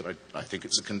say that I think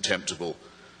it's a contemptible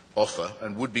offer,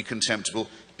 and would be contemptible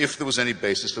if there was any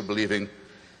basis for believing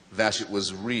that it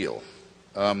was real.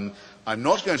 I'm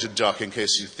not going to duck, in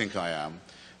case you think I am,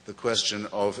 the question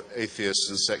of atheists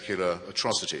and secular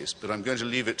atrocities, but I'm going to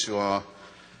leave it to our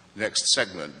next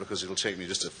segment, because it'll take me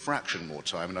just a fraction more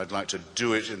time, and I'd like to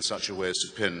do it in such a way as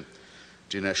to pin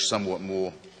Dinesh somewhat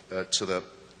more to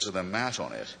the mat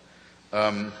on it.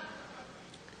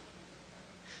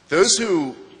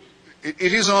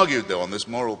 It is argued, though, on this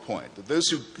moral point, that those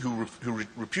who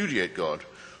repudiate God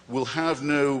will have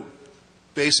no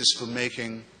basis for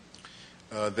making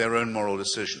their own moral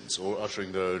decisions or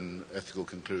uttering their own ethical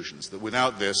conclusions. That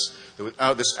without this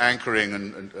anchoring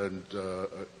and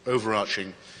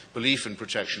overarching belief in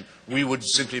protection, we would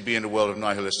simply be in a world of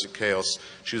nihilistic chaos,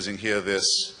 choosing here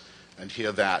this and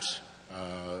here that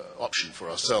option for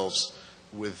ourselves,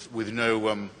 with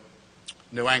no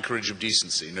anchorage of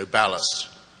decency, no ballast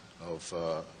of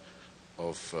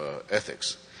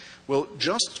ethics. Well,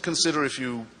 just consider, if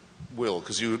you will,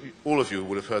 because all of you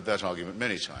would have heard that argument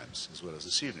many times, as well as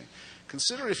this evening.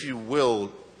 Consider, if you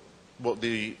will, what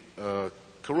the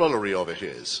corollary of it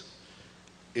is,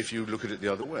 if you look at it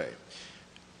the other way.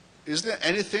 Is there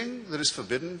anything that is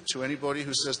forbidden to anybody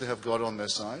who says they have God on their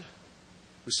side,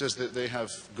 who says that they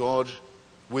have God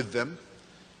with them?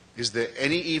 Is there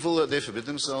any evil that they forbid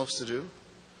themselves to do?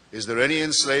 Is there any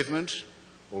enslavement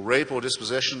or rape or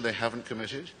dispossession they haven't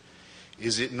committed?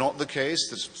 Is it not the case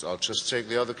that, I'll just take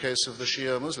the other case of the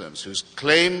Shia Muslims, whose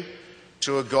claim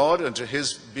to a God and to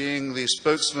his being the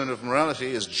spokesman of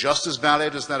morality is just as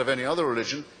valid as that of any other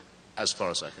religion, as far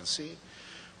as I can see?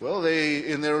 Well,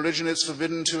 in their religion, it's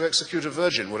forbidden to execute a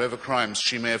virgin, whatever crimes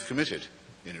she may have committed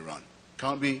in Iran.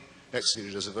 Can't be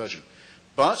executed as a virgin.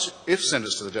 But if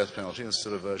sentenced to the death penalty and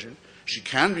still a virgin, she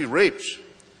can be raped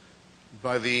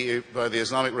by the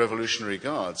Islamic Revolutionary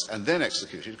Guards and then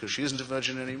executed, because she isn't a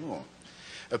virgin anymore.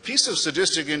 A piece of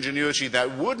sadistic ingenuity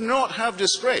that would not have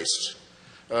disgraced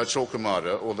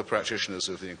Torquemada or the practitioners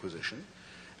of the Inquisition,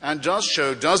 and does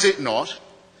show, does it not,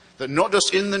 that not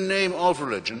just in the name of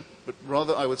religion, but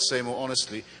rather, I would say more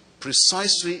honestly,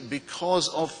 precisely because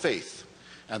of faith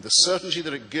and the certainty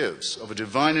that it gives of a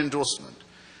divine endorsement,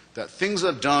 that things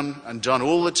are done and done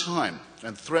all the time,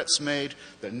 and threats made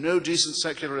that no decent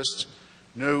secularist,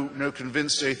 no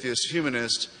convinced atheist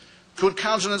humanist could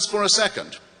countenance for a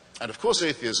second. And of course,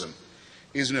 atheism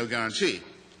is no guarantee.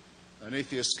 An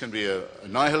atheist can be a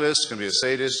nihilist, can be a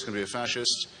sadist, can be a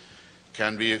fascist,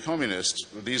 can be a communist.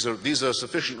 These are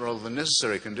sufficient rather than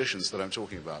necessary conditions that I'm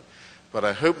talking about. But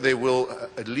I hope they will,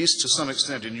 at least to some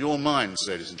extent in your minds,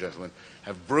 ladies and gentlemen,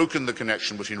 have broken the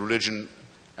connection between religion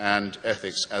and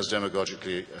ethics as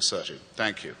demagogically asserted.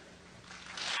 Thank you.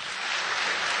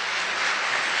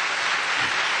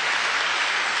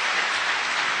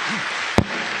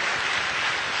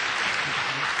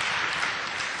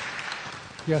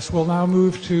 Yes, we'll now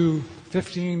move to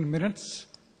 15 minutes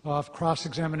of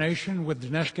cross-examination, with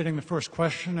Dinesh getting the first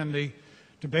question and the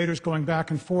debaters going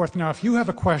back and forth. Now, if you have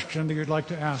a question that you'd like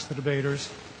to ask the debaters,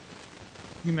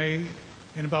 you may,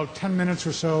 in about 10 minutes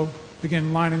or so,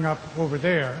 begin lining up over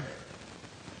there.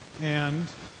 And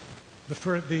the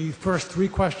first 3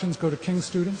 questions go to King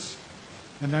students,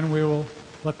 and then we will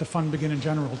let the fun begin in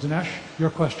general. Dinesh, your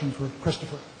question for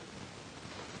Christopher.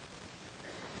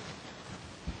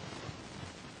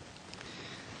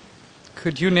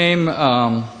 Could you name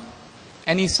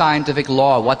any scientific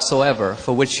law whatsoever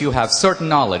for which you have certain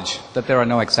knowledge that there are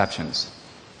no exceptions?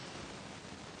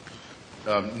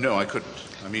 No, I couldn't.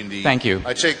 I mean, Thank you.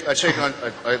 I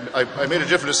made a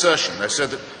different assertion. I said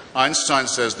that Einstein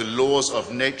says the laws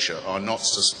of nature are not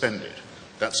suspended.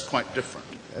 That's quite different.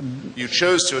 You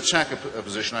chose to attack a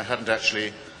position I hadn't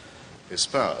actually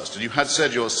espoused. And you had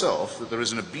said yourself that there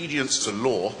is an obedience to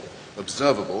law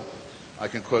observable. I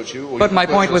can quote you. But my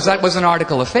point was that was an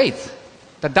article of faith.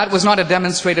 That was not a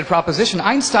demonstrated proposition.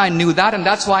 Einstein knew that, and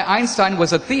that's why Einstein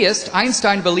was a theist.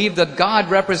 Einstein believed that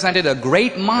God represented a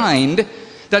great mind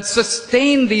that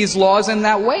sustained these laws in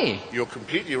that way. You're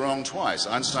completely wrong twice.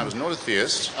 Einstein was not a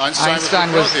theist.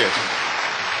 Einstein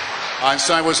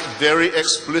was very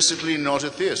explicitly not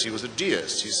a theist. He was a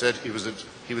deist. He said he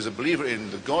was a believer in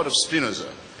the God of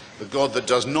Spinoza, the God that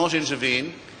does not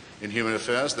intervene in human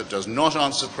affairs, that does not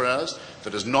answer prayers, that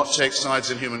does not take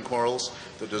sides in human quarrels,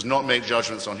 that does not make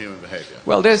judgments on human behavior.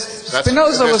 Well,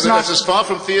 Spinoza was not... That's as far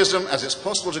from theism as it's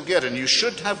possible to get, and you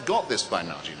should have got this by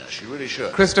now, Dinesh. You really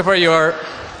should. Christopher, you're a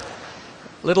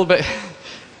little bit...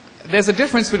 There's a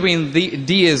difference between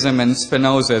deism and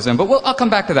Spinozism, but I'll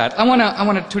come back to that. I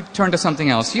want to turn to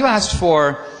something else. You asked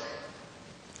for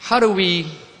how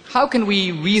can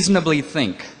we reasonably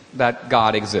think that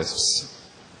God exists?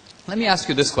 Let me ask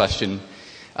you this question.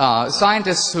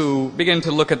 Scientists who begin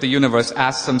to look at the universe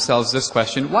ask themselves this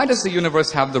question: why does the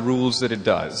universe have the rules that it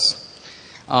does?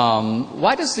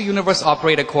 Why does the universe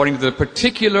operate according to the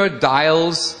particular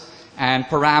dials and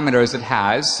parameters it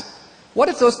has? What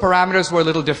if those parameters were a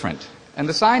little different? And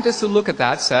the scientists who look at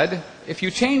that said, if you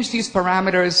change these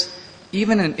parameters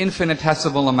even an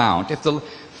infinitesimal amount, if the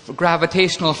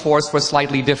gravitational force were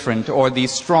slightly different, or the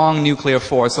strong nuclear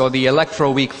force, or the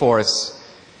electroweak force,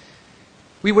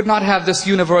 we would not have this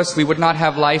universe, we would not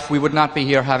have life, we would not be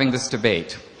here having this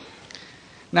debate.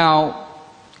 Now,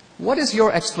 what is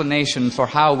your explanation for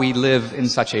how we live in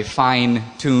such a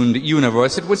fine-tuned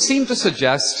universe? It would seem to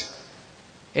suggest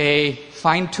a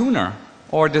fine-tuner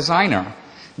or designer.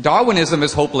 Darwinism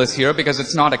is hopeless here because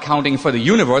it's not accounting for the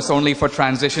universe, only for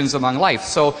transitions among life.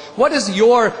 So what is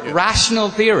your rational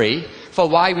theory for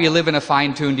why we live in a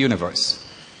fine-tuned universe?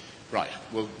 Right.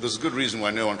 Well, there's a good reason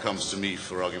why no one comes to me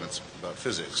for arguments about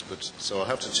physics, so I'll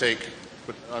have to take,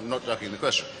 but I'm not ducking the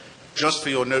question. Just for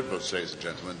your notebooks, ladies and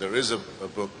gentlemen, there is a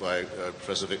book by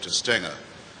Professor Victor Stenger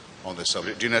on this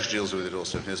subject. Dinesh deals with it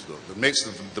also in his book, that makes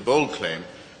the bold claim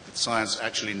that science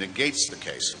actually negates the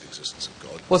case of the existence of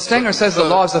God. Well, Stenger says the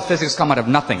laws of physics come out of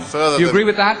nothing. Do you agree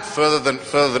with that? Further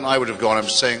than I would have gone, I'm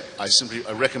saying I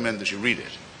recommend that you read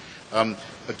it.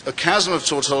 A chasm of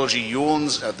tautology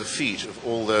yawns at the feet of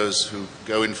all those who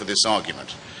go in for this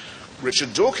argument.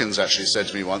 Richard Dawkins actually said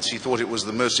to me once he thought it was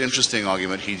the most interesting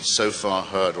argument he'd so far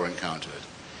heard or encountered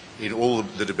in all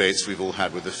the debates we've all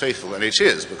had with the faithful, and it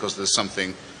is, because there's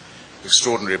something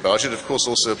extraordinary about it. Of course,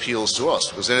 also appeals to us,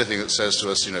 because anything that says to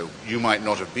us, you know, you might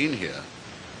not have been here,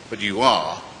 but you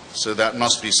are, so that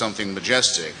must be something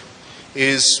majestic,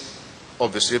 is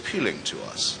obviously appealing to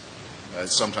us.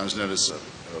 It's sometimes known as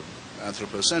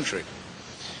anthropocentric.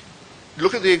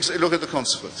 Look at the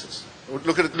consequences.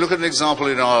 Look at an example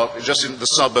just in the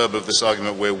suburb of this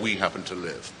argument where we happen to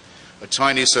live. A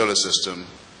tiny solar system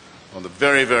on the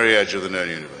very, very edge of the known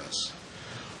universe,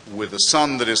 with a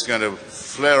sun that is going to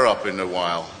flare up in a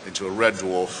while into a red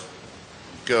dwarf,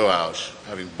 go out,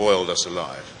 having boiled us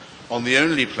alive, on the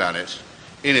only planet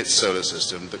in its solar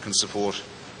system that can support,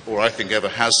 or I think ever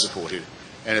has supported,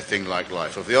 anything like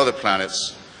life. Of the other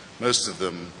planets, most of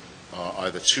them are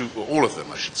either or all of them,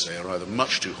 I should say, are either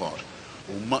much too hot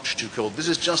or much too cold. This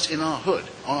is just in our hood,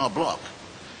 on our block,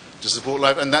 to support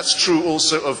life. And that's true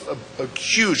also of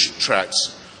huge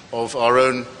tracts of our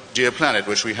own dear planet,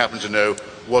 which we happen to know,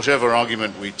 whatever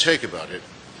argument we take about it.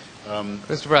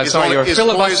 Christopher, I'm sorry, you're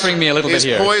filibustering me a little bit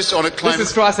here. This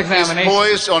is cross-examination. Is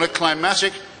poised on a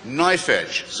climatic knife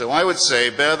edge. So I would say,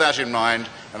 bear that in mind,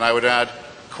 and I would add,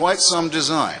 quite some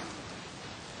design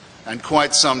and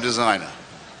quite some designer.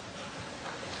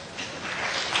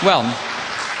 Well,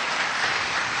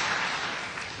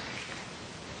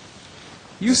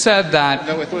 you said that...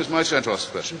 No, I thought it was my turn to ask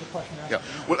the question. Yeah.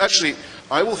 Well, actually,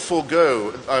 I will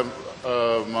forego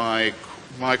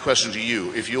my question to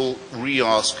you if you'll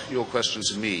re-ask your question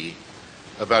to me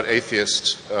about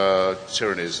atheist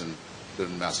tyrannies and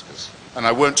massacres. And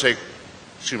I won't take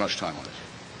too much time on it.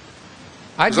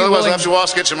 Otherwise I have to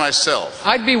ask it to myself.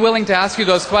 I'd be willing to ask you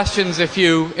those questions if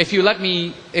you let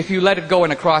it go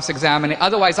in a cross-examination.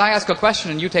 Otherwise, I ask a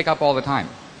question and you take up all the time.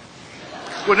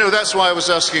 Well, no, that's why I was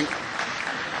asking.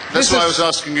 That's why I was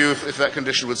asking you if that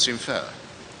condition would seem fair.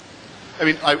 I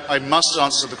mean, I must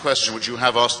answer the question which you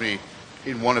have asked me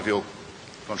in one of your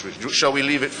contributions. Shall we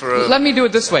leave it for a... Let me do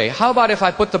it this way. How about if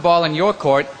I put the ball in your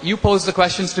court, you pose the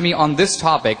questions to me on this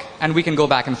topic, and we can go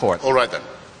back and forth? All right, then.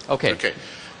 Okay. Okay.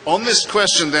 On this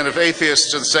question, then, of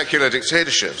atheists and secular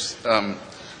dictatorships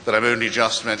that I'm only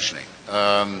just mentioning,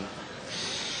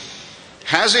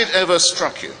 has it ever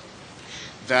struck you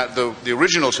that the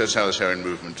original totalitarian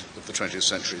movement of the 20th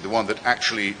century, the one that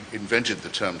actually invented the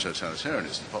term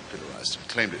totalitarianism, popularized it,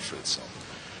 claimed it for itself,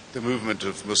 the movement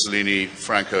of Mussolini,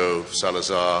 Franco,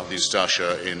 Salazar, the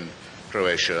Ustasha in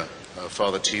Croatia,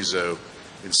 Father Tiso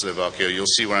in Slovakia, you'll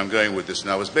see where I'm going with this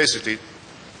now, was basically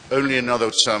only another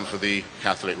term for the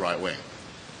Catholic right wing.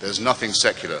 There's nothing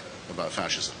secular about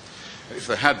fascism. If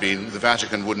there had been, the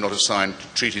Vatican would not have signed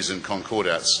treaties and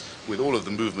concordats with all of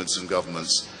the movements and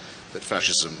governments that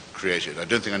fascism created. I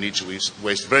don't think I need to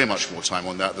waste very much more time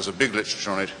on that. There's a big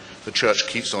literature on it. The Church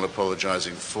keeps on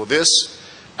apologizing for this,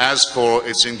 as for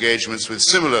its engagements with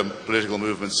similar political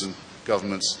movements and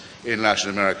governments in Latin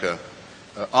America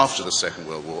after the Second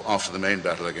World War, after the main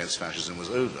battle against fascism was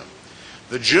over.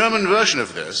 The German version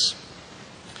of this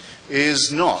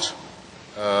is not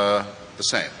the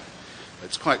same.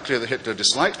 It's quite clear that Hitler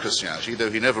disliked Christianity, though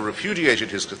he never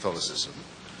repudiated his Catholicism,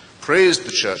 praised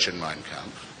the Church in Mein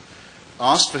Kampf,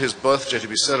 asked for his birthday to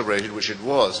be celebrated, which it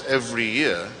was every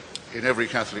year in every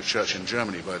Catholic church in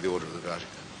Germany by the order of the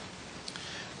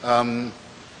Vatican.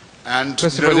 And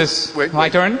Christopher, my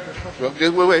turn?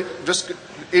 Well, wait. Just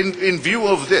in view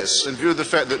of this, in view of the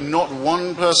fact that not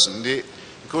one person,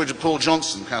 according to Paul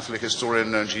Johnson, Catholic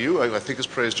historian known to you, I think has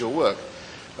praised your work,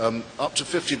 up to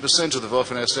 50% of the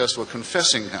Waffen-SS were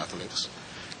confessing Catholics,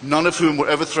 none of whom were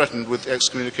ever threatened with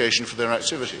excommunication for their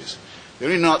activities. The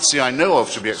only Nazi I know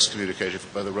of to be excommunicated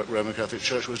by the Roman Catholic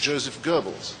Church was Joseph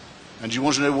Goebbels. And do you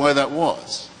want to know why that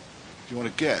was? Do you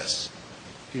want to guess?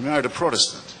 He married a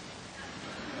Protestant.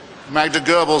 Magda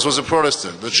Goebbels was a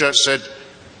Protestant. The Church said,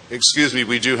 excuse me,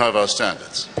 we do have our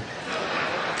standards.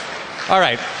 All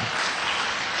right.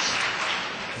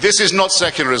 This is not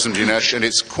secularism, Dinesh, and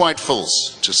it's quite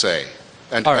false to say.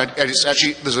 And it's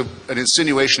actually, there's an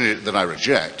insinuation in it that I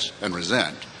reject and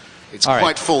resent. It's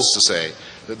quite false to say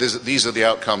that these are the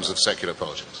outcomes of secular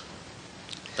politics.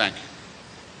 Thank you.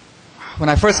 When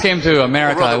I first came to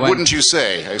America, I wouldn't you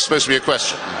say? It's supposed to be a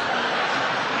question.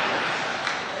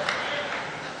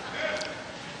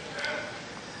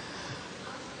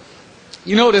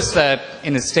 You notice that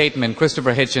in his statement,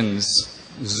 Christopher Hitchens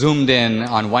zoomed in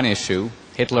on one issue,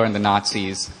 Hitler and the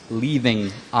Nazis,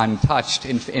 leaving untouched,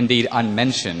 indeed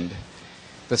unmentioned,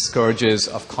 the scourges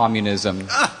of communism.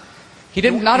 He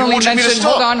didn't not only mention,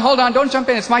 hold on, don't jump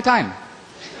in, it's my time.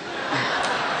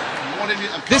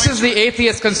 This is the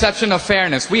atheist conception of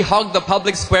fairness. We hug the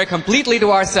public square completely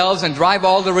to ourselves and drive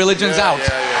all the religions out.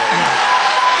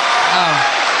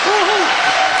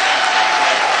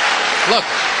 Look.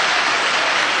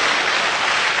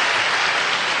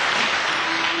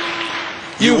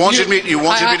 You wanted me to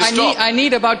stop. I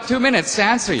need about 2 minutes to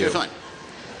answer you. Okay, fine.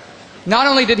 Not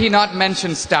only did he not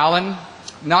mention Stalin,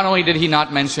 not only did he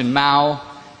not mention Mao,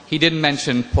 he didn't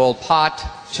mention Pol Pot,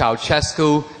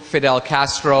 Ceausescu, Fidel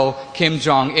Castro, Kim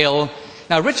Jong-il.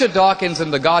 Now, Richard Dawkins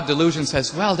in The God Delusion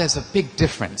says, well, there's a big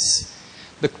difference.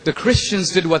 The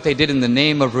Christians did what they did in the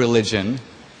name of religion,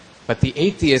 but the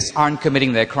atheists aren't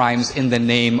committing their crimes in the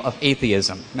name of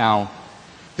atheism. Now,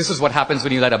 this is what happens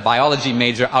when you let a biology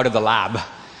major out of the lab.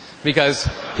 Because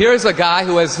here's a guy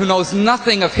who knows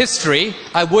nothing of history.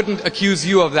 I wouldn't accuse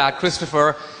you of that,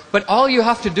 Christopher. But all you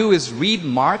have to do is read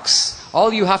Marx.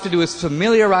 All you have to do is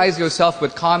familiarize yourself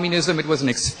with communism. It was an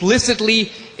explicitly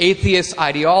atheist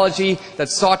ideology that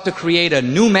sought to create a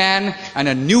new man and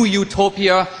a new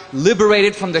utopia,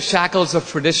 liberated from the shackles of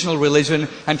traditional religion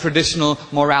and traditional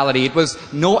morality. It was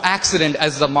no accident,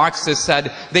 as the Marxists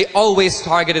said. They always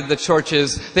targeted the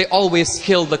churches. They always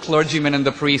killed the clergymen and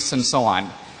the priests and so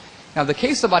on. Now, the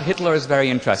case about Hitler is very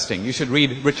interesting. You should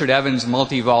read Richard Evans'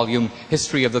 multi-volume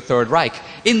History of the Third Reich.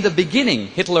 In the beginning,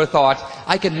 Hitler thought,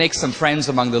 I can make some friends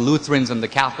among the Lutherans and the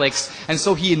Catholics, and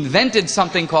so he invented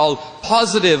something called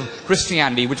positive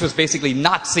Christianity, which was basically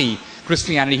Nazi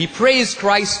Christianity. He praised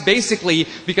Christ basically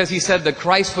because he said that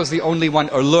Christ was the only one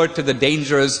alert to the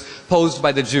dangers posed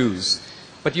by the Jews.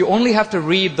 But you only have to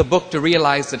read the book to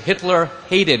realize that Hitler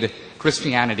hated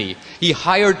Christianity. He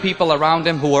hired people around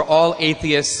him who were all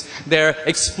atheists. Their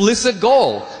explicit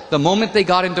goal, the moment they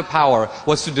got into power,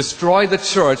 was to destroy the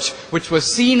church, which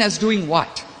was seen as doing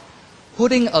what?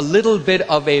 Putting a little bit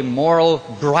of a moral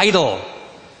bridle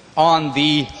on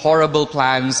the horrible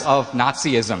plans of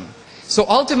Nazism. So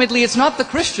ultimately, it's not the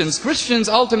Christians. Christians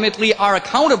ultimately are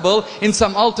accountable in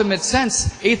some ultimate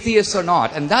sense. Atheists are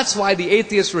not. And that's why the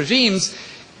atheist regimes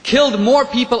killed more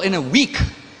people in a week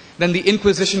than the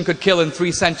Inquisition could kill in 3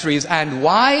 centuries. And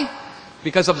why?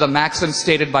 Because of the maxim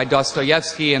stated by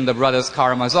Dostoevsky and the brothers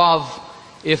Karamazov,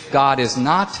 if God is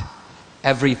not,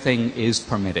 everything is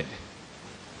permitted.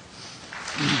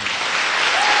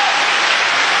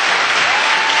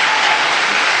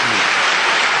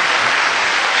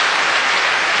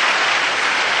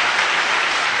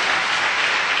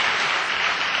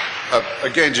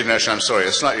 Again, Dinesh, I'm sorry,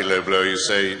 a slightly low blow. You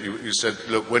said,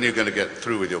 look, when are you going to get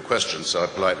through with your question? So I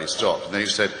politely stopped. And then you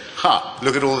said,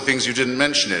 look at all the things you didn't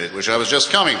mention in it, which I was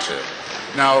just coming to.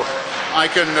 Now, by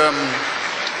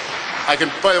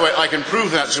the way, I can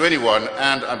prove that to anyone,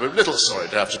 and I'm a little sorry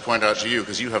to have to point out to you,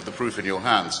 because you have the proof in your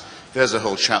hands. There's a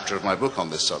whole chapter of my book on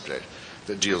this subject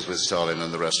that deals with Stalin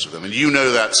and the rest of them. And you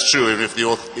know that's true, even if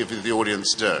the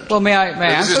audience don't. Well, may I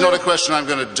answer? This is not a question I'm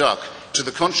going to duck. To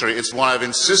the contrary, it's one I've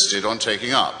insisted on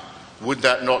taking up. Would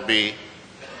that not be,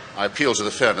 I appeal to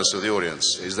the fairness of the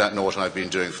audience, is that not what I've been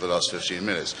doing for the last 15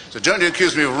 minutes? So don't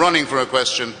accuse me of running from a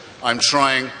question I'm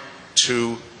trying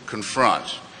to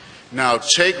confront. Now,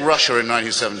 take Russia in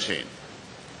 1917,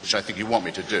 which I think you want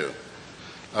me to do.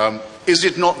 Is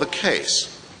it not the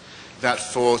case that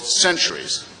for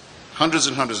centuries, hundreds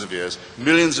and hundreds of years,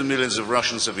 millions and millions of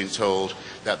Russians have been told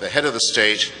that the head of the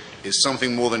state is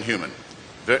something more than human?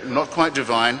 Not quite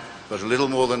divine, but a little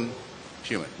more than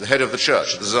human. The head of the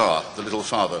church, the Tsar, the little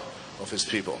father of his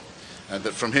people, and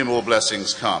that from him all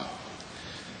blessings come.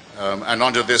 And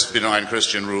under this benign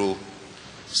Christian rule,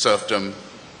 serfdom,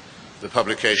 the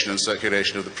publication and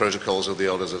circulation of the protocols of the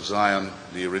Elders of Zion,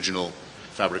 the original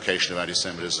fabrication of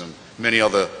anti-Semitism, many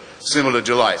other similar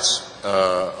delights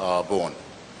are born.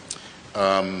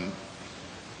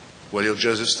 Well, you're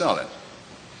Joseph Stalin.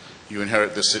 You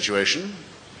inherit this situation.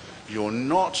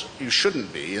 You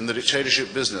shouldn't be in the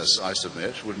dictatorship business, I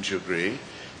submit, wouldn't you agree,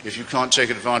 if you can't take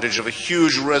advantage of a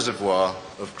huge reservoir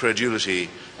of credulity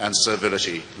and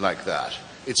servility like that.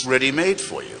 It's ready-made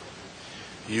for you.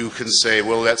 You can say,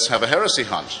 well, let's have a heresy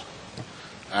hunt,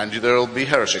 and there'll be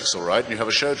heretics, all right, and you have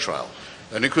a show trial.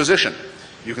 An inquisition.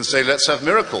 You can say, let's have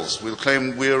miracles. We'll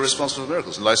claim we are responsible for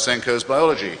miracles. Lysenko's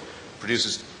biology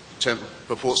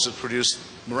purports to produce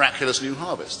miraculous new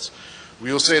harvests.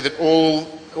 We'll say that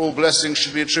all blessings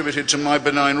should be attributed to my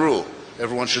benign rule.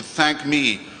 Everyone should thank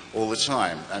me all the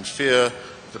time and fear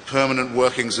the permanent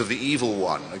workings of the evil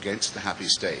one against the happy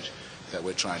state that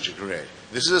we're trying to create.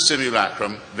 This is a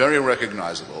simulacrum, very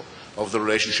recognizable, of the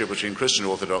relationship between Christian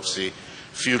orthodoxy,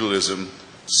 feudalism,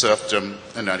 serfdom,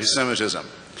 and anti-Semitism.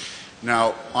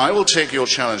 Now, I will take your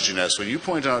challenge, Dinesh, when you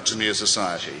point out to me a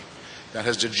society that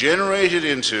has degenerated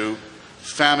into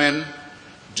famine,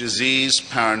 disease,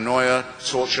 paranoia,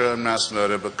 torture, and mass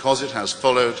murder because it has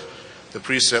followed the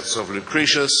precepts of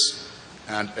Lucretius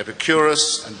and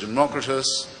Epicurus and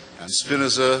Democritus and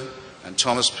Spinoza and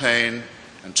Thomas Paine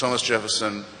and Thomas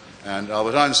Jefferson and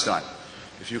Albert Einstein.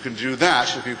 If you can do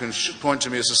that, if you can point to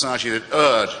me a society that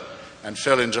erred and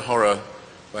fell into horror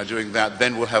by doing that,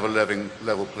 then we'll have a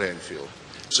level playing field.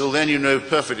 Till then, you know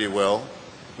perfectly well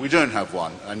we don't have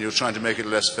one, and you're trying to make it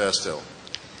less fair still.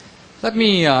 Let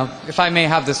me, if I may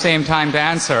have the same time to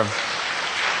answer.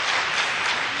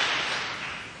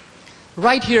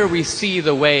 Right here we see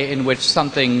the way in which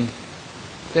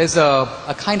there's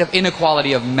a kind of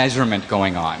inequality of measurement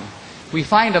going on. We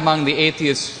find among the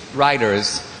atheist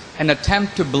writers an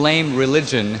attempt to blame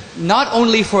religion not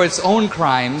only for its own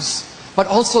crimes, but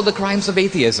also the crimes of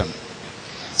atheism.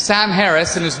 Sam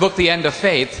Harris, in his book The End of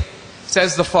Faith,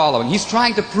 says the following. He's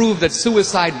trying to prove that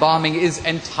suicide bombing is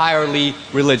entirely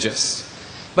religious.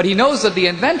 But he knows that the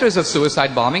inventors of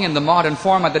suicide bombing in the modern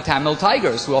form are the Tamil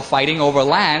Tigers, who are fighting over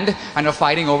land and are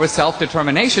fighting over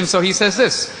self-determination. So he says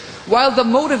this: while the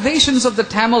motivations of the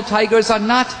Tamil Tigers are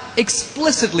not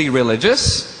explicitly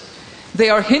religious, they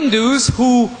are Hindus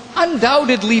who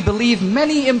undoubtedly believe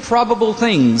many improbable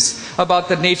things about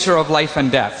the nature of life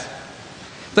and death.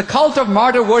 The cult of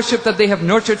martyr worship that they have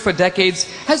nurtured for decades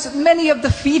has many of the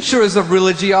features of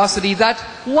religiosity that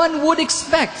one would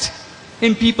expect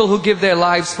in people who give their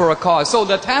lives for a cause. So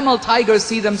the Tamil Tigers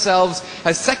see themselves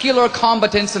as secular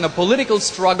combatants in a political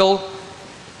struggle.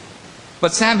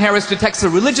 But Sam Harris detects a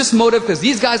religious motive because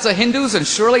these guys are Hindus, and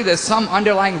surely there's some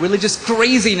underlying religious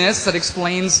craziness that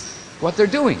explains what they're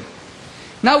doing.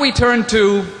 Now we turn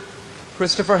to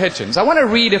Christopher Hitchens. I want to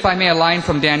read, if I may, a line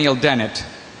from Daniel Dennett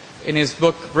in his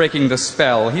book, Breaking the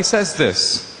Spell. He says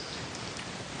this: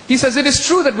 He says, it is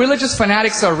true that religious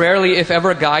fanatics are rarely, if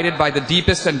ever, guided by the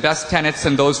deepest and best tenets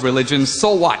in those religions.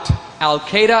 So what?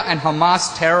 Al-Qaeda and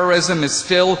Hamas terrorism is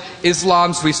still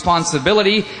Islam's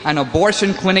responsibility, and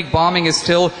abortion clinic bombing is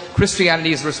still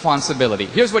Christianity's responsibility.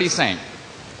 Here's what he's saying.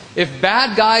 If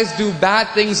bad guys do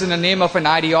bad things in the name of an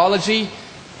ideology,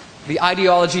 the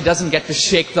ideology doesn't get to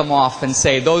shake them off and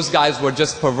say, those guys were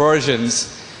just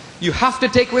perversions. You have to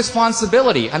take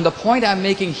responsibility. And the point I'm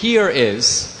making here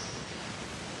is,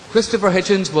 Christopher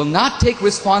Hitchens will not take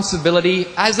responsibility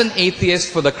as an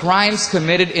atheist for the crimes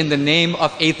committed in the name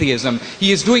of atheism.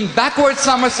 He is doing backward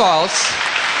somersaults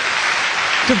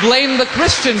to blame the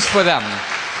Christians for them.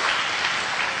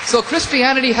 So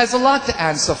Christianity has a lot to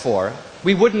answer for.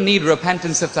 We wouldn't need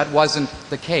repentance if that wasn't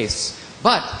the case.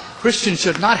 But Christians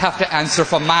should not have to answer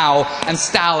for Mao and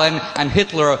Stalin and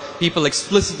Hitler, people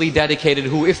explicitly dedicated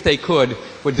who, if they could,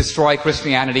 would destroy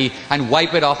Christianity and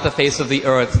wipe it off the face of the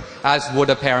earth, as would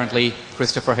apparently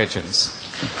Christopher Hitchens.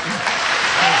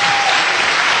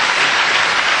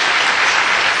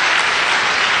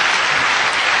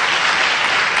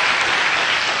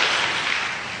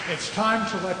 It's time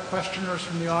to let questioners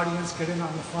from the audience get in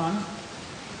on the fun.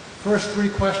 First three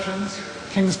questions,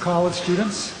 King's College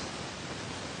students.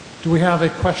 Do we have a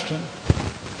question?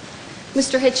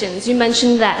 Mr. Hitchens, you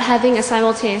mentioned that having a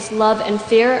simultaneous love and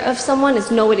fear of someone is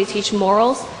no way to teach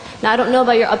morals. Now, I don't know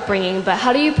about your upbringing, but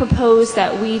how do you propose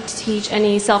that we teach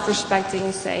any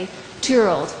self-respecting, say,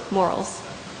 2-year-old morals?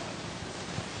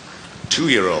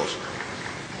 2-year-old?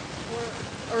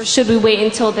 Or should we wait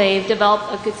until they've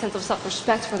developed a good sense of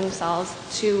self-respect for themselves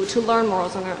to learn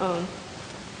morals on their own?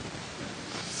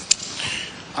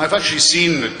 I've actually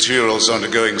seen 2-year-olds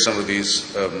undergoing some of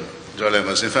these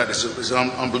dilemmas. In fact, it's an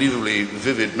unbelievably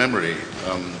vivid memory.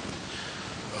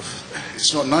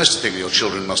 It's not nice to think that your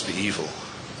children must be evil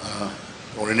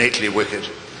or innately wicked.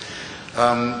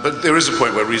 But there is a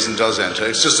point where reason does enter.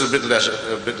 It's just a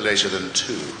bit later than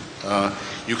 2.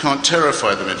 You can't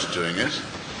terrify them into doing it.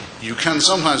 You can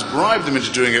sometimes bribe them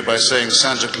into doing it by saying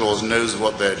Santa Claus knows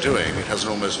what they're doing. It has an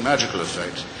almost magical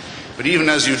effect. But even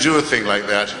as you do a thing like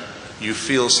that, you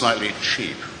feel slightly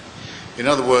cheap. In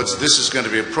other words, this is going to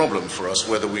be a problem for us,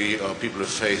 whether we are people of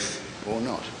faith or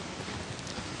not.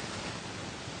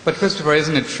 But Christopher,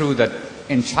 isn't it true that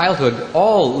in childhood,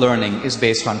 all learning is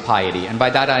based on piety? And by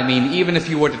that I mean, even if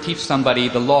you were to teach somebody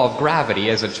the law of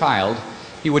gravity as a child,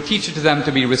 you would teach it to them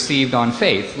to be received on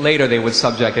faith. Later, they would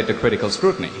subject it to critical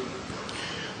scrutiny.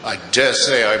 I dare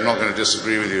say I'm not going to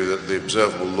disagree with you that the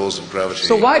observable laws of gravity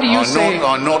so why do you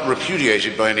are not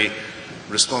repudiated by any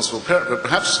responsible parent. But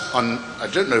perhaps, I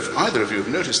don't know if either of you have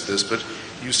noticed this, but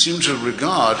you seem to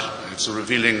regard, it's a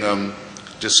revealing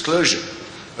disclosure,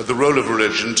 of the role of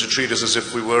religion to treat us as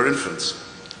if we were infants.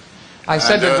 I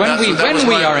said that when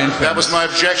we are infants. That was my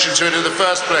objection to it in the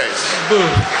first place.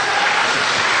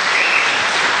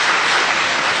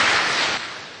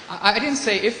 I didn't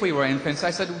say if we were infants,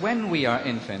 I said when we are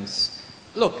infants.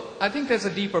 Look, I think there's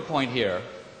a deeper point here.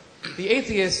 The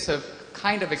atheists have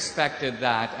kind of expected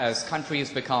that as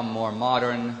countries become more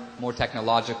modern, more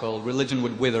technological, religion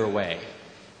would wither away.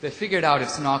 They figured out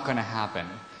it's not going to happen.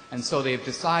 And so they've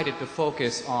decided to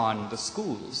focus on the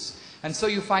schools. And so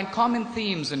you find common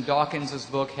themes in Dawkins's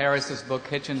book, Harris's book,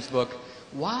 Hitchens' book.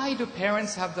 Why do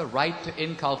parents have the right to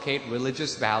inculcate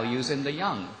religious values in the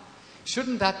young?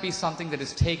 Shouldn't that be something that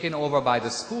is taken over by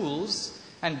the schools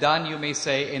and done, you may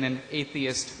say, in an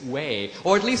atheist way?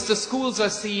 Or at least the schools are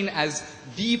seen as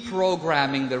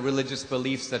deprogramming the religious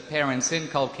beliefs that parents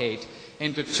inculcate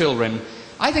into children.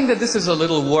 I think that this is a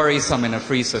little worrisome in a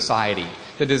free society.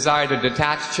 The desire to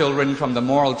detach children from the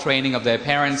moral training of their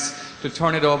parents, to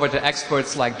turn it over to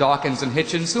experts like Dawkins and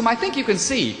Hitchens, whom I think you can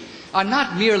see are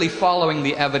not merely following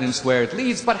the evidence where it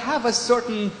leads, but have a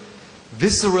certain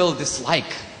visceral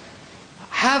dislike.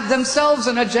 Have themselves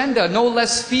an agenda no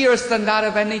less fierce than that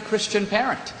of any Christian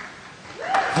parent.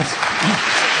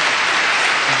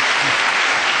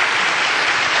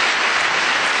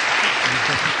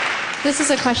 This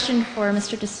is a question for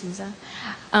Mr. D'Souza.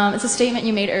 It's a statement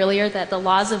you made earlier that the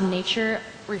laws of nature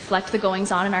reflect the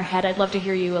goings-on in our head. I'd love to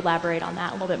hear you elaborate on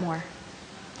that a little bit more.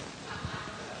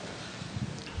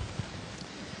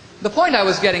 The point I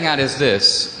was getting at is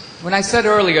this. When I said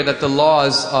earlier that the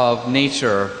laws of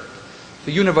nature,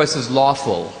 the universe is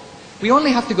lawful, we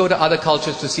only have to go to other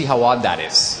cultures to see how odd that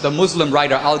is. The Muslim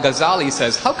writer Al-Ghazali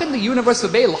says, how can the universe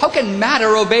obey, how can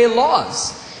matter obey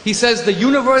laws? He says the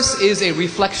universe is a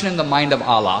reflection in the mind of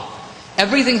Allah.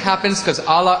 Everything happens because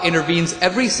Allah intervenes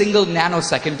every single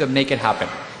nanosecond to make it happen.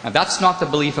 Now that's not the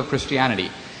belief of Christianity.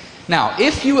 Now,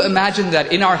 if you imagine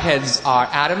that in our heads are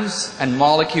atoms and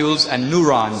molecules and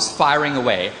neurons firing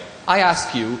away, I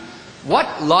ask you,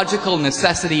 what logical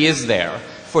necessity is there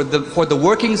for the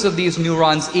workings of these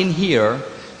neurons in here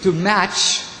to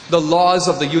match the laws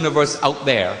of the universe out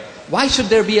there? Why should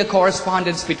there be a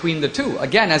correspondence between the two?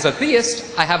 Again, as a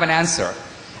theist, I have an answer.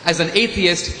 As an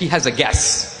atheist, he has a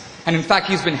guess. And in fact,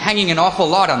 he's been hanging an awful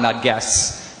lot on that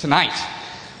guess tonight.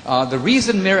 The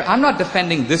reason, I'm not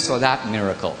defending this or that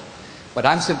miracle, but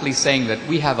I'm simply saying that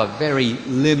we have a very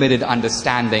limited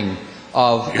understanding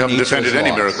of nature's laws. You haven't defended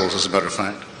any miracles, as a matter of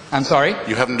fact. I'm sorry?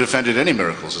 You haven't defended any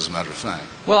miracles, as a matter of fact.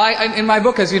 Well, in my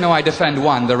book, as you know, I defend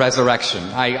one, the resurrection.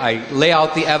 I lay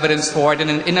out the evidence for it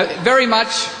in a very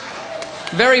much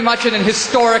in an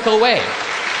historical way.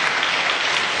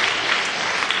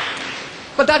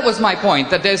 But that was my point,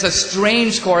 that there's a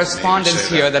strange correspondence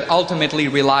here that ultimately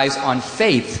relies on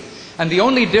faith. And the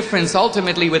only difference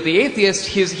ultimately with the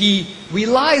atheist is he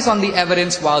relies on the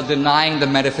evidence while denying the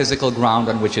metaphysical ground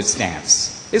on which it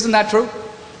stands. Isn't that true?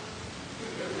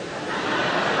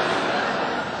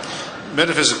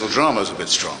 Metaphysical drama is a bit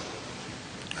strong,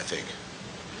 I think.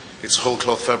 It's whole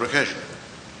cloth fabrication.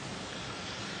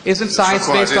 Isn't science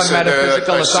based on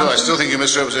metaphysical assumptions? I still think you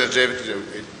misrepresented,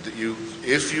 David.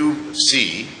 If you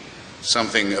see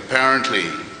something apparently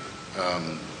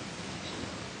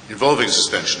involving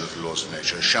suspension of the laws of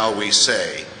nature, shall we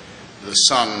say, the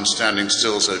sun standing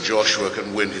still so Joshua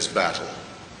can win his battle,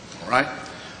 all right?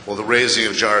 Or the raising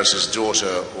of Jairus'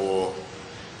 daughter, or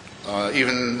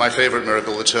even my favorite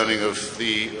miracle, the turning of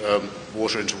the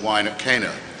water into wine at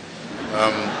Cana.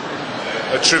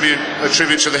 A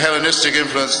tribute to the Hellenistic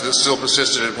influence that still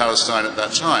persisted in Palestine at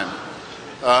that time.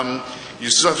 You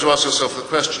still have to ask yourself the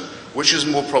question, which is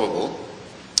more probable,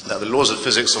 that the laws of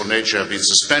physics or nature have been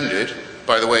suspended,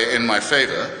 by the way, in my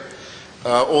favor,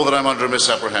 or that I'm under a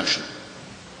misapprehension?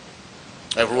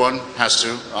 Everyone has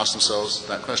to ask themselves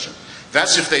that question.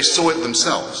 That's if they saw it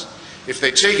themselves. If they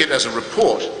take it as a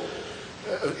report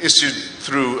issued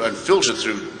through and filtered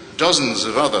through dozens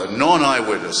of other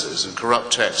non-eyewitnesses and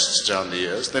corrupt texts down the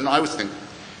years, then I would think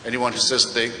anyone who says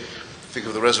that they think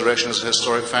of the resurrection as a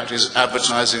historic fact is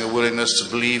advertising a willingness to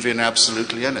believe in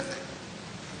absolutely anything.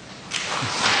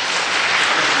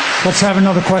 Let's have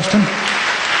another question.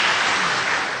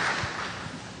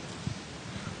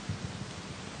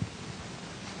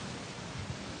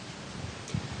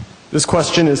 This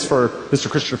question is for Mr.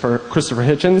 Christopher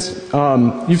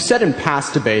Hitchens. You've said in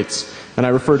past debates, and I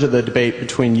refer to the debate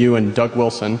between you and Doug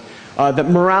Wilson, that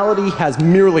morality has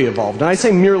merely evolved. And I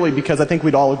say merely because I think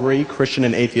we'd all agree, Christian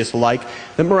and atheist alike,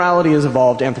 that morality has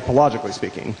evolved anthropologically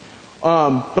speaking.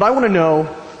 But I want to know,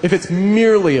 if it's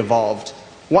merely evolved,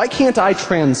 why can't I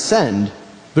transcend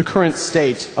the current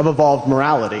state of evolved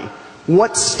morality?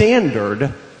 What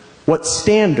standard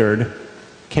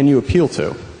can you appeal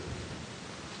to?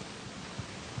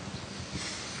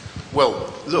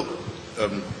 Well, look,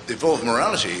 evolved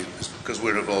morality is because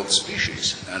we're an evolved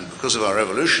species, and because of our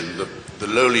evolution, the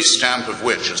lowly stamp of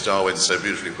which, as Darwin so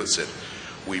beautifully puts it,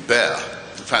 we bear.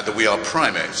 The fact that we are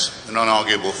primates, an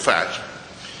unarguable fact.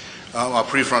 Our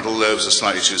prefrontal lobes are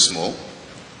slightly too small.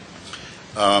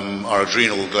 Our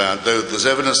adrenal gland, though there's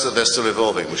evidence that they're still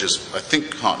evolving, which is, I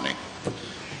think, heartening.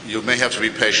 You may have to be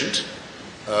patient.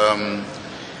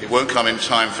 It won't come in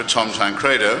time for Tom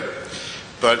Tancredo,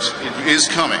 but it is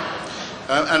coming.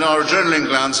 And our adrenaline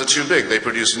glands are too big. They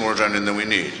produce more adrenaline than we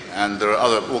need. And there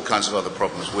are all kinds of other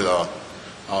problems with our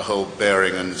whole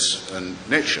bearing and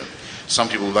nature. Some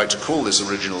people would like to call this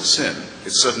original sin.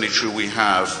 It's certainly true we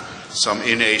have some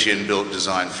innate inbuilt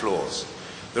design flaws.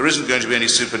 There isn't going to be any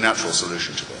supernatural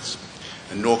solution to this,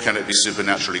 and nor can it be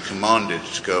supernaturally commanded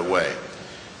to go away.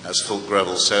 As Fulk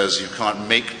Greville says, you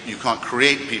can't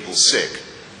create people sick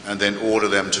and then order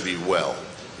them to be well.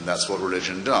 And that's what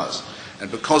religion does. And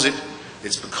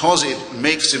it's because it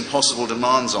makes impossible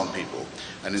demands on people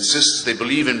and insists they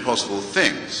believe in possible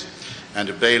things and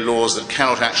obey laws that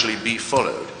cannot actually be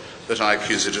followed that I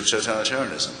accuse it of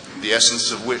totalitarianism, the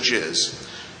essence of which is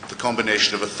the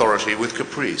combination of authority with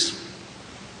caprice.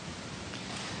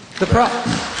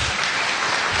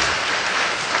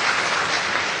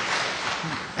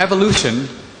 Evolution,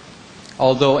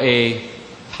 although a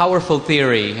powerful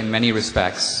theory in many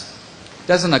respects,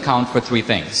 doesn't account for three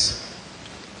things.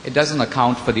 It doesn't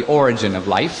account for the origin of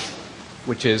life,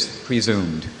 which is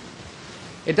presumed.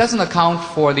 It doesn't account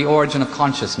for the origin of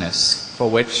consciousness, for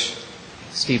which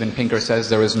Steven Pinker says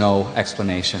there is no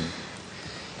explanation.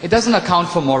 It doesn't account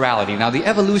for morality. Now, the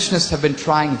evolutionists have been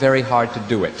trying very hard to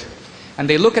do it. And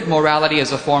they look at morality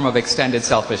as a form of extended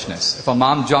selfishness. If a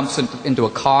mom jumps into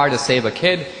a car to save a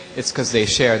kid, it's because they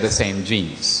share the same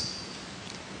genes.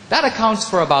 That accounts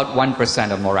for about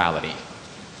 1% of morality.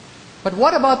 But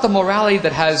what about the morality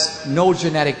that has no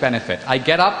genetic benefit? I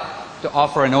get up to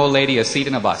offer an old lady a seat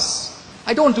in a bus.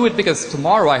 I don't do it because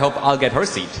tomorrow I hope I'll get her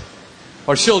seat.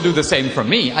 Or she'll do the same for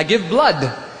me. I give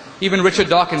blood. Even Richard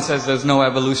Dawkins says there's no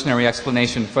evolutionary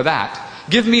explanation for that.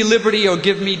 Give me liberty or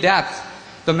give me death.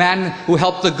 The man who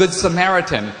helped the Good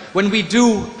Samaritan. When we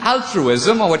do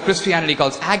altruism, or what Christianity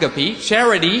calls agape,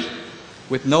 charity,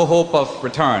 with no hope of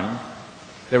return,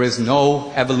 there is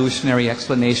no evolutionary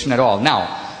explanation at all.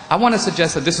 Now, I want to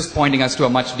suggest that this is pointing us to a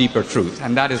much deeper truth,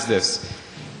 and that is this.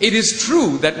 It is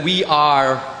true that we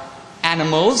are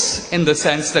animals in the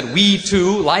sense that we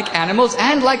too, like animals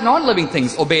and like non-living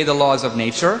things, obey the laws of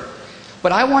nature.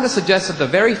 But I want to suggest that the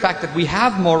very fact that we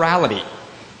have morality,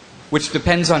 which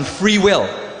depends on free will,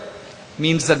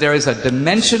 means that there is a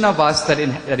dimension of us that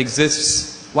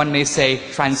exists, one may say,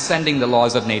 transcending the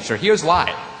laws of nature. Here's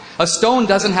why. A stone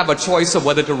doesn't have a choice of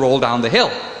whether to roll down the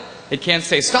hill. It can't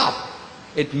say stop.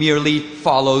 It merely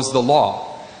follows the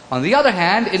law. On the other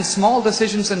hand, in small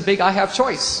decisions and big, I have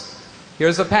choice.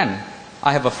 Here's a pen.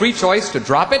 I have a free choice to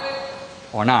drop it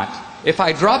or not. If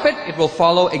I drop it, it will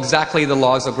follow exactly the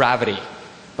laws of gravity.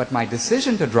 But my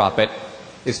decision to drop it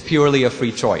is purely a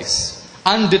free choice,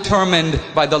 undetermined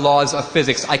by the laws of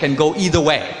physics. I can go either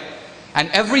way. And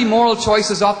every moral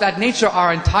choice is of that nature.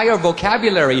 Our entire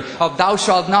vocabulary of thou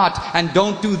shalt not and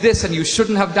don't do this and you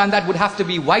shouldn't have done that would have to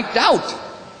be wiped out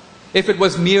if it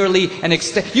was merely an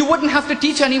you wouldn't have to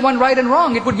teach anyone right and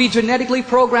wrong. It would be genetically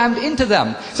programmed into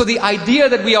them. So the idea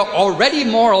that we are already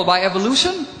moral by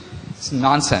evolution, it's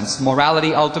nonsense.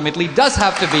 Morality ultimately does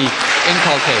have to be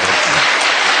inculcated.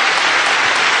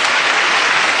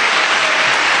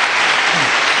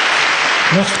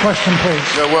 Next question,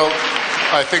 please. Yeah, well,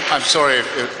 I think, I'm sorry,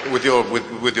 with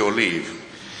your leave,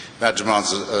 that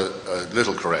demands a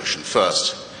little correction.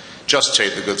 First, just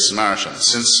take the Good Samaritan.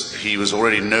 Since he was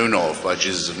already known of by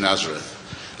Jesus of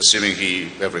Nazareth, assuming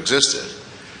he ever existed,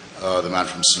 the man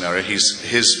from Samaria,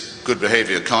 his good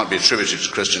behavior can't be attributed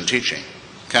to Christian teaching,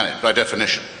 can it, by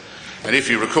definition? And if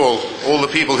you recall, all the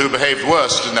people who behaved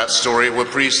worst in that story were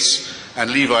priests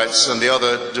and Levites and the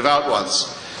other devout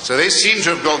ones. So they seem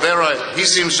to have got their right. He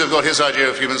seems to have got his idea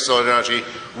of human solidarity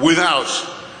without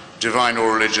divine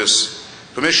or religious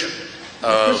permission.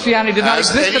 Christianity did not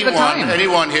exist at the time.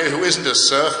 Anyone here who isn't a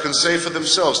serf can say for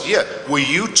themselves, yeah, were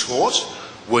you taught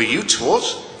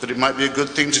that it might be a good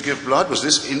thing to give blood? Was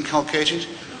this inculcated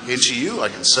into you? I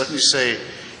can certainly say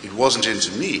it wasn't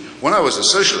into me. When I was a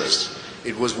socialist,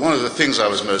 it was one of the things I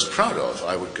was most proud of.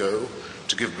 I would go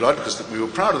to give blood because we were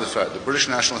proud of the fact that the British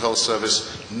National Health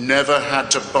Service never had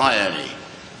to buy any.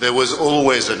 There was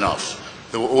always enough.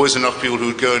 There were always enough people who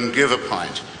would go and give a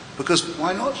pint. Because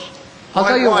why not?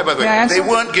 Why, by the way? They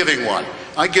weren't giving one.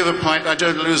 I give a pint, I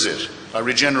don't lose it. I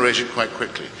regenerate it quite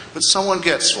quickly. But someone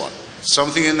gets one.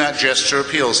 Something in that gesture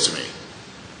appeals to me.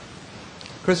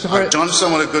 Christopher, I've done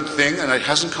someone a good thing, and it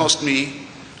hasn't cost me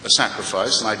a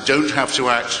sacrifice, and I don't have to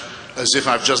act as if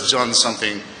I've just done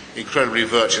something incredibly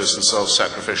virtuous and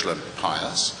self-sacrificial and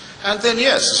pious. And then,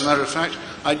 yes, as a matter of fact,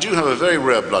 I do have a very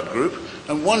rare blood group,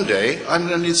 and one day I'm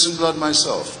going to need some blood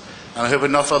myself. And I hope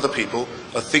enough other people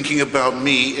are thinking about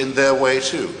me in their way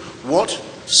too. What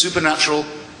supernatural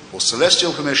or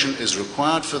celestial permission is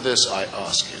required for this, I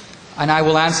ask you? And I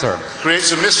will answer.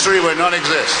 Creates a mystery where none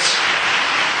exists.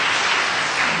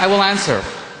 I will answer.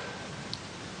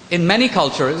 In many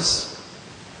cultures,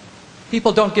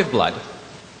 people don't give blood.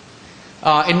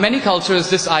 In many cultures,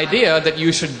 this idea that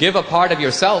you should give a part of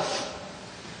yourself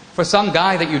for some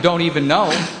guy that you don't even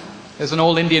know, there's an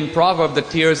old Indian proverb, the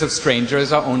tears of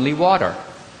strangers are only water.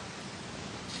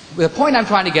 The point I'm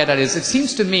trying to get at is, it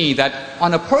seems to me that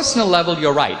on a personal level,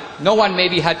 you're right. No one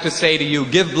maybe had to say to you,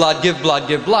 give blood, give blood,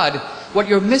 give blood. What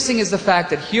you're missing is the fact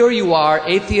that here you are,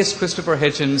 atheist Christopher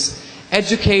Hitchens,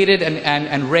 educated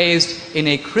and raised in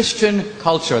a Christian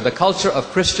culture, the culture of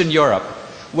Christian Europe,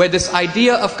 where this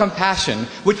idea of compassion,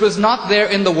 which was not there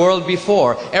in the world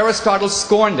before, Aristotle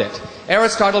scorned it.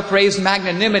 Aristotle praised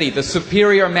magnanimity, the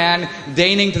superior man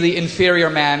deigning to the inferior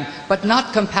man, but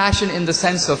not compassion in the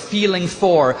sense of feeling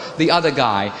for the other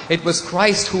guy. It was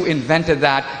Christ who invented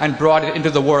that and brought it into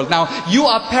the world. Now, you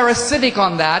are parasitic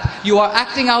on that. You are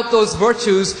acting out those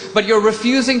virtues, but you're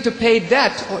refusing to pay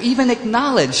debt or even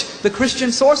acknowledge the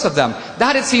Christian source of them.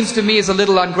 That, it seems to me, is a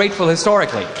little ungrateful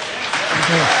historically.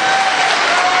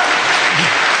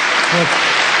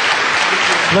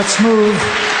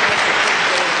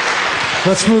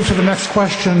 Let's move to the next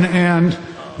question, and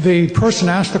the person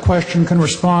asked the question can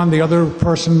respond. The other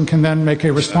person can then make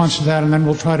a response to that, and then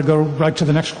we'll try to go right to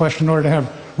the next question in order to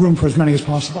have room for as many as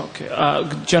possible. Okay.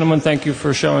 Gentlemen, thank you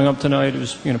for showing up tonight. It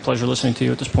was a pleasure listening to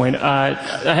you at this point. I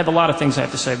have a lot of things I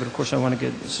have to say, but of course I want to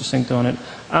get succinct on it.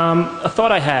 A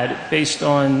thought I had based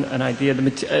on an idea,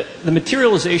 the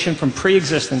materialization from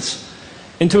pre-existence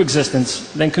into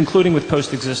existence, then concluding with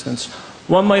post-existence.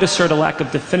 One might assert a lack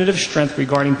of definitive strength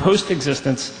regarding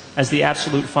post-existence as the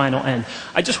absolute final end.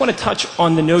 I just want to touch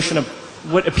on the notion of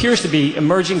what appears to be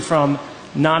emerging from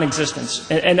non-existence.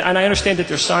 And I understand that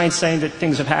there's science saying that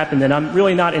things have happened, and I'm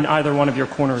really not in either one of your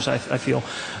corners, I feel.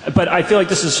 But I feel like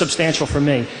this is substantial for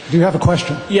me. Do you have a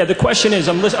question? Yeah, the question is,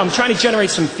 I'm trying to generate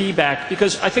some feedback,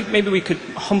 because I think maybe we could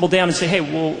humble down and say, hey,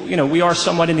 well, we are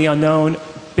somewhat in the unknown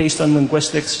based on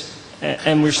linguistics,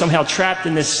 and we're somehow trapped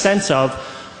in this sense of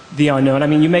the unknown. I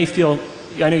mean, you may feel,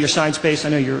 I know you're science-based, I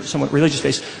know you're somewhat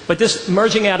religious-based, but this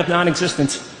merging out of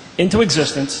non-existence into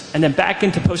existence, and then back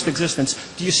into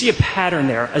post-existence, do you see a pattern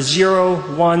there, a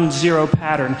 0-1-0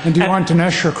 pattern? And do you want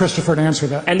Dinesh or Christopher to answer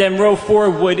that? And then row 4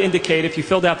 would indicate, if you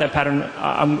filled out that pattern,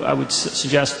 I would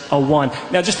suggest a 1.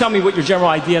 Now just tell me what your general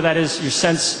idea of that is, your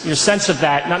sense of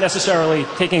that, not necessarily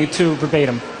taking it too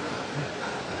verbatim.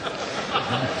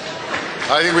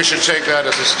 I think we should take that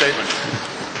as a statement.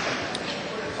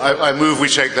 I move we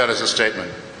take that as a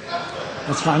statement.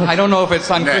 That's fine. I don't know if it's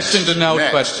unchristian to note,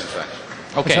 Next, but in fact.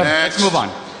 okay, Next. let's move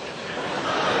on.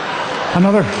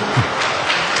 Another.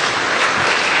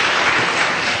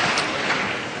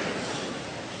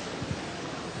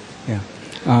 Yeah.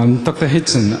 Dr.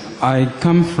 Hitchens, I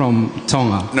come from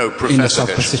Tonga. No, in the Professor South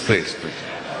Hitchens, Pacific. please.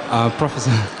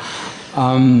 Professor,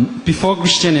 before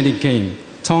Christianity came,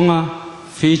 Tonga,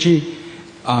 Fiji,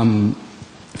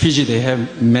 they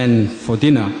have men for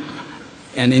dinner.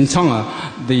 And in Tonga,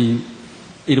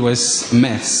 it was a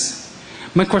mess.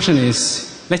 My question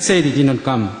is, let's say they did not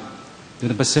come to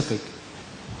the Pacific.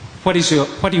 What do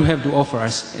you have to offer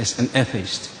us as an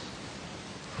atheist?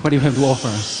 What do you have to offer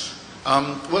us?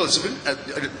 Well,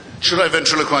 should I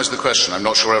ventriloquize the question? I'm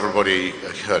not sure everybody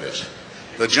heard it.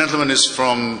 The gentleman is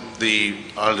from the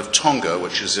island of Tonga,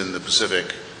 which is in the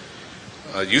Pacific.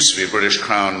 Used to be a British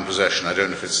Crown possession. I don't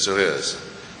know if it still is.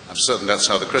 I'm certain that's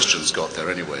how the Christians got there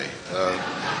anyway,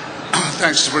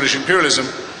 thanks to British imperialism.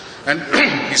 And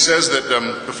he says that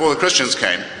before the Christians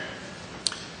came,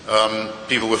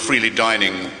 people were freely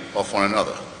dining off one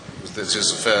another. This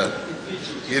is a fair...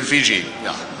 In Fiji,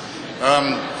 yeah.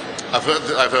 I've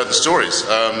heard the stories.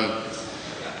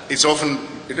 It's often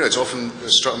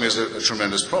struck me as a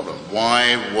tremendous problem.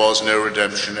 Why was no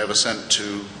redemption ever sent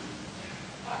to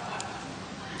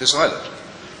this island?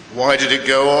 Why did it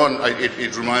go on?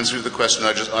 It reminds me of the question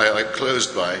I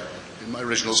closed by in my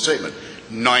original statement.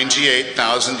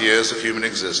 98,000 years of human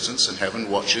existence, and heaven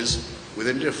watches with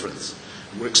indifference.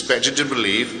 We're expected to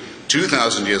believe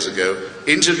 2,000 years ago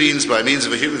intervenes by means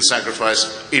of a human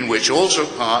sacrifice in which all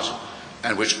took part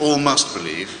and which all must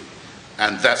believe,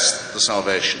 and that's the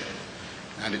salvation.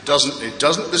 And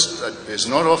it's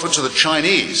not offered to the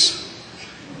Chinese,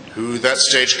 who at that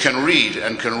stage can read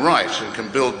and can write and can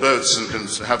build boats and can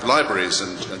have libraries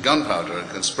and gunpowder and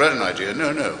can spread an idea.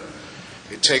 No, no.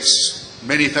 It takes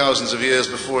many thousands of years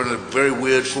before, in a very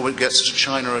weird form, it gets to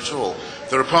China at all.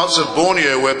 There are parts of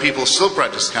Borneo where people still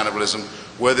practice cannibalism,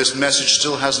 where this message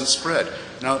still hasn't spread.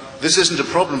 Now, this isn't a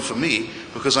problem for me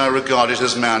because I regard it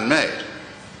as man-made.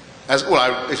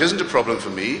 It isn't a problem for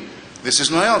me. This is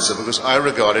my answer because I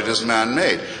regard it as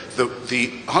man-made.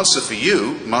 The answer for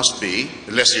you must be,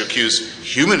 unless you accuse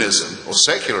humanism or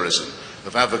secularism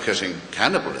of advocating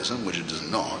cannibalism, which it does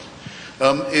not,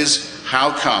 is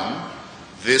how come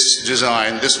this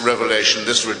design, this revelation,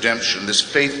 this redemption, this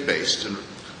faith-based, and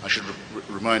I should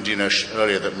remind Dinesh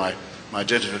earlier that my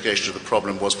identification of the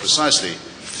problem was precisely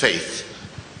faith,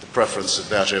 the preference of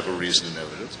that over reason and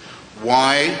evidence.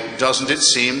 Why doesn't it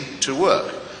seem to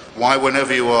work? Why,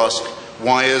 whenever you ask,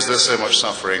 why is there so much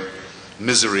suffering,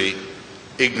 misery,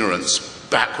 ignorance,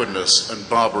 backwardness, and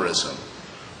barbarism?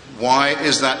 Why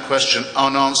is that question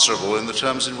unanswerable in the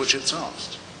terms in which it's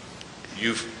asked?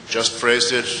 You've just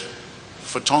phrased it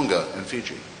for Tonga and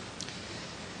Fiji.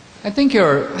 I think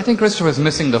Christopher is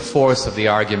missing the force of the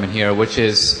argument here, which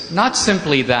is not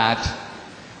simply that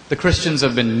the Christians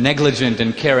have been negligent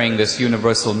in carrying this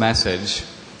universal message,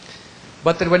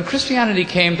 but that when Christianity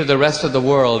came to the rest of the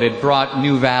world, it brought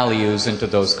new values into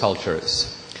those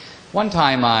cultures. One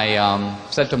time I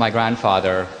said to my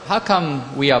grandfather, how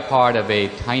come we are part of a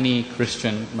tiny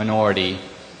Christian minority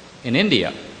in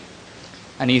India?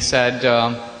 And he said,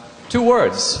 2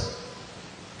 words,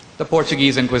 the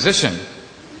Portuguese Inquisition.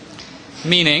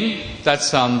 Meaning that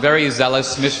some very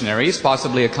zealous missionaries,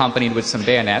 possibly accompanied with some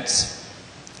bayonets,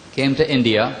 came to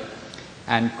India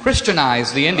and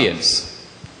Christianized the Indians.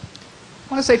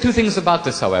 I want to say two things about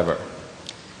this, however.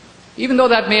 Even though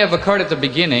that may have occurred at the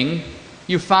beginning,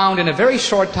 you found in a very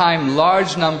short time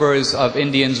large numbers of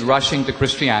Indians rushing to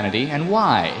Christianity. And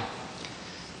why?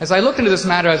 As I looked into this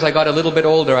matter as I got a little bit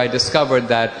older, I discovered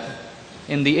that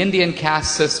in the Indian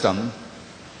caste system,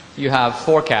 you have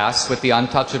 4 castes with the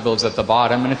untouchables at the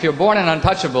bottom, and if you're born an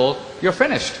untouchable, you're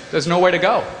finished. There's nowhere to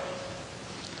go.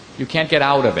 You can't get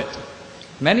out of it.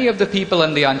 Many of the people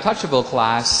in the untouchable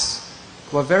class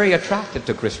were very attracted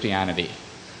to Christianity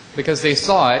because they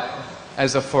saw it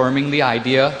as affirming the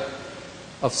idea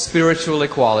of spiritual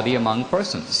equality among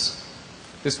persons.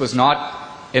 This was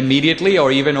not immediately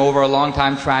or even over a long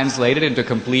time translated into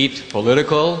complete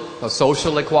political or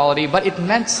social equality, but it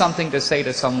meant something to say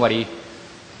to somebody,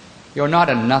 you're not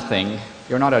a nothing,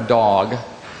 you're not a dog,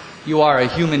 you are a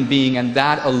human being, and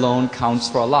that alone counts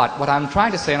for a lot. What I'm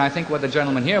trying to say, and I think what the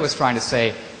gentleman here was trying to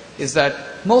say, is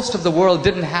that most of the world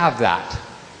didn't have that.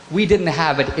 We didn't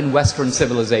have it in Western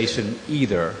civilization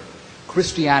either.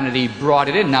 Christianity brought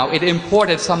it in. Now, it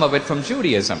imported some of it from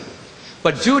Judaism,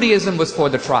 but Judaism was for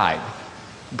the tribe.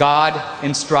 God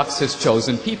instructs His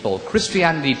chosen people.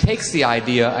 Christianity takes the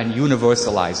idea and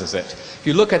universalizes it. If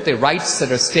you look at the rights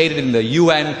that are stated in the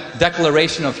UN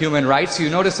Declaration of Human Rights, you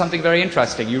notice something very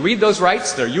interesting. You read those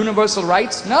rights, they're universal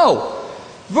rights? No.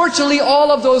 Virtually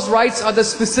all of those rights are the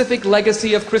specific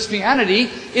legacy of Christianity.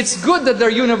 It's good that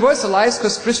they're universalized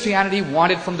because Christianity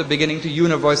wanted from the beginning to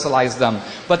universalize them.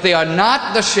 But they are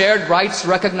not the shared rights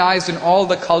recognized in all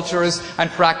the cultures and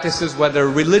practices, whether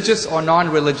religious or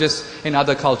non-religious, in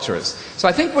other cultures. So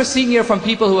I think we're seeing here from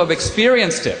people who have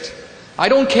experienced it. I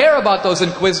don't care about those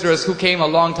inquisitors who came a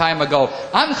long time ago.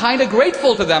 I'm kind of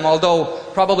grateful to them, although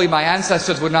probably my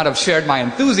ancestors would not have shared my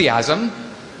enthusiasm.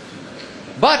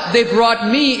 But they brought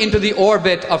me into the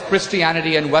orbit of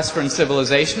Christianity and Western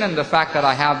civilization, and the fact that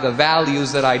I have the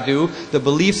values that I do, the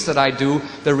beliefs that I do,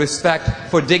 the respect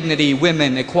for dignity,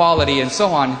 women, equality, and so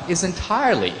on, is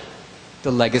entirely the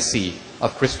legacy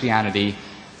of Christianity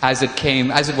as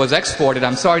it was exported,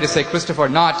 I'm sorry to say, Christopher,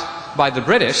 not by the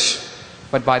British,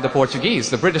 but by the Portuguese.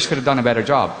 The British could have done a better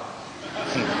job.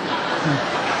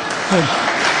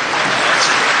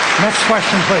 Next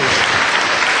question, please.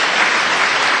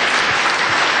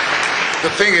 The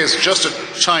thing is, just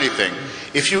a tiny thing.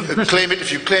 If you claim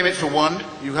it for one,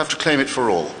 you have to claim it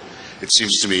for all. It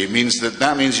seems to me. It means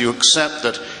that means you accept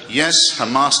that yes,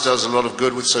 Hamas does a lot of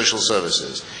good with social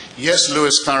services. Yes,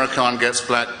 Louis Farrakhan gets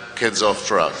black kids off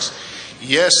drugs.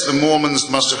 Yes, the Mormons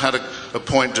must have had a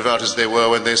point, devout as they were,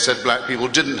 when they said black people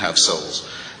didn't have souls,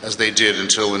 as they did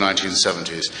until the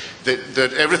 1970s.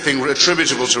 That everything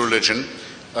attributable to religion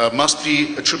must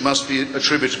be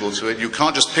attributable to it. You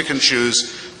can't just pick and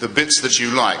choose the bits that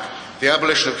you like. The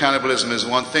abolition of cannibalism is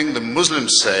one thing. The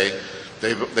Muslims say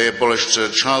they abolished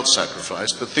child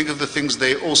sacrifice, but think of the things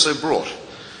they also brought.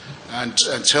 And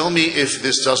tell me if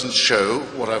this doesn't show,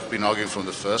 what I've been arguing from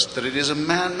the first, that it is a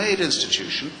man-made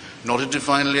institution, not a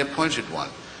divinely appointed one,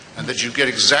 and that you get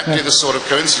exactly the sort of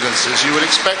coincidences you would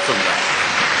expect from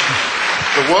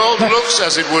that. The world looks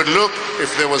as it would look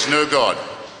if there was no God.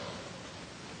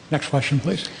 Next question,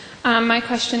 please. My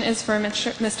question is for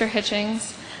Mr.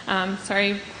 Hitchens.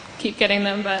 Sorry, keep getting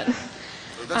them, but...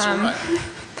 That's all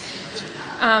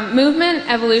right. Movement,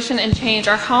 evolution, and change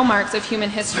are hallmarks of human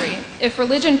history. If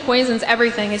religion poisons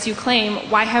everything, as you claim,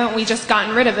 why haven't we just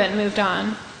gotten rid of it and moved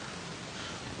on?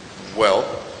 Well,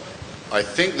 I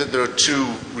think that there are two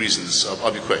reasons.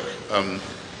 I'll be quick,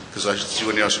 because I see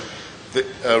when you ask.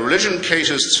 Religion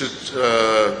caters to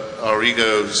our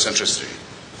egocentricity,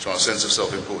 to our sense of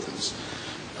self-importance,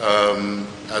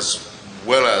 as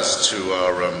well as to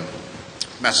our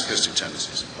masochistic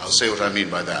tendencies. I'll say what I mean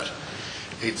by that.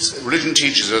 Religion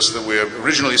teaches us that we're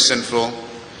originally sinful,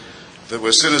 that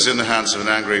we're sinners in the hands of an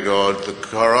angry God. The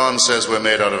Quran says we're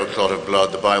made out of a clot of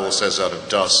blood. The Bible says out of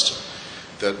dust.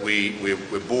 That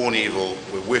we're born evil,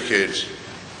 we're wicked,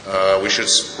 we should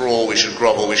sprawl, we should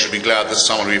grovel, we should be glad that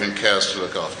someone who even cares to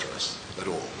look after us at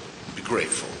all. Be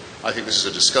grateful. I think this is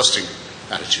a disgusting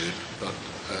attitude, but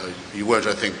you won't,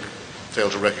 I think,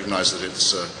 fail to recognize that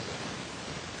it's a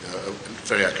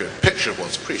very accurate picture of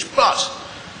what's preached. But,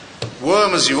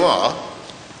 worm as you are,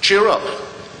 cheer up.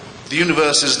 The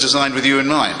universe is designed with you in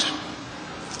mind.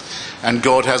 And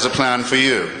God has a plan for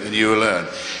you, and you alone.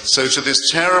 So to this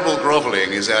terrible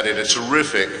groveling is added a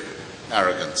terrific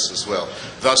arrogance as well.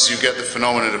 Thus you get the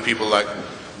phenomenon of people like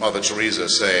Mother Teresa,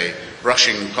 say,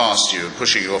 brushing past you,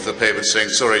 pushing you off the pavement, saying,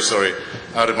 sorry, sorry,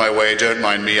 out of my way, don't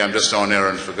mind me, I'm just on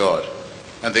errand for God.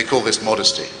 And they call this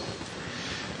modesty.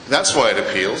 That's why it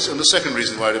appeals. And the second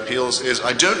reason why it appeals is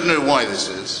I don't know why this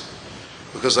is,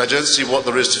 because I don't see what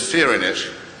there is to fear in it.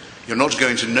 You're not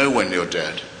going to know when you're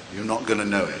dead. You're not going to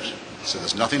know it. So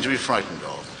there's nothing to be frightened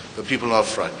of, but people are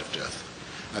frightened of death.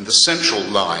 And the central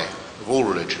lie of all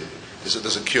religion is that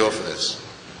there's a cure for this,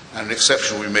 and an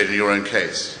exception will be made in your own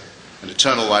case, an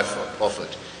eternal life offered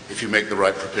if you make the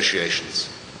right propitiations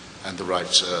and the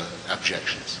right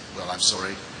abjections. Well, I'm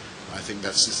sorry. I think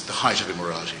it's the height of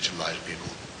immorality to lie to people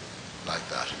like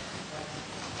that.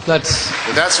 But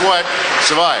that's why it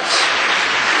survives.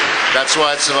 That's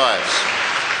why it survives.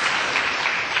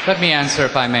 Let me answer,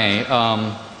 if I may.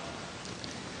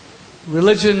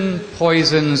 Religion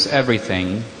poisons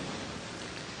everything.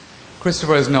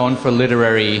 Christopher is known for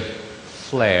literary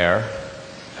flair.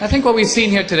 I think what we've seen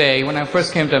here today, when I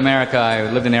first came to America,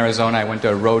 I lived in Arizona, I went to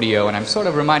a rodeo, and I'm sort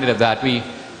of reminded of that. We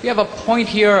have a point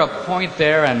here, a point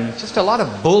there, and just a lot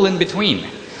of bull in between.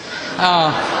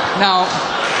 Now,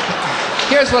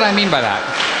 here's what I mean by that.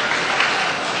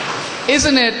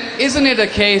 Isn't it a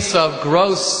case of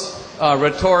gross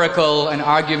rhetorical and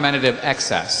argumentative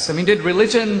excess? I mean, did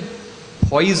religion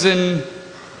poison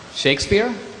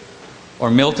Shakespeare, or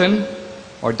Milton,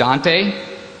 or Dante,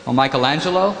 or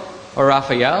Michelangelo, or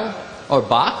Raphael, or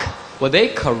Bach? Were they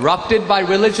corrupted by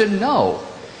religion? No.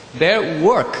 Their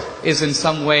work is in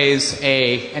some ways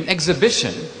an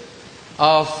exhibition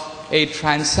of a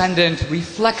transcendent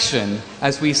reflection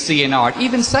as we see in art.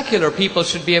 Even secular people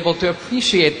should be able to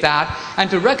appreciate that and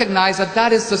to recognize that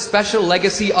that is the special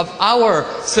legacy of our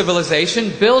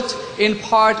civilization, built in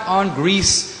part on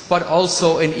Greece, but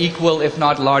also in equal, if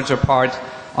not larger part,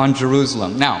 on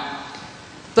Jerusalem. Now,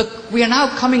 we are now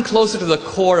coming closer to the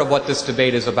core of what this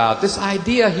debate is about. This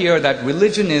idea here that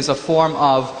religion is a form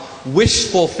of wish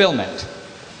fulfillment.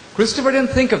 Christopher didn't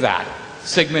think of that.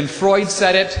 Sigmund Freud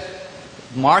said it.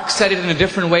 Marx said it in a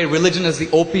different way. Religion is the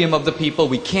opium of the people.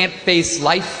 We can't face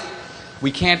life.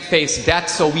 We can't face death,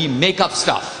 so we make up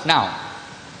stuff. Now,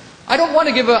 I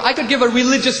could give a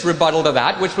religious rebuttal to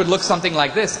that, which would look something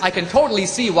like this. I can totally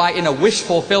see why in a wish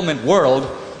fulfillment world,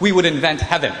 we would invent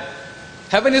heaven.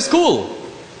 Heaven is cool.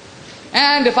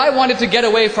 And if I wanted to get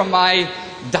away from my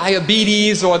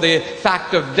diabetes or the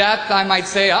fact of death, I might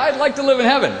say, I'd like to live in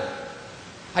heaven.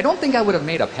 I don't think I would have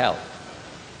made up hell.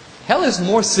 Hell is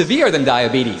more severe than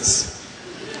diabetes.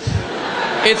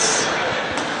 It's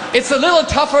a little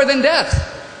tougher than death.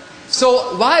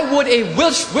 So why would a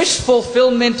wish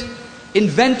fulfillment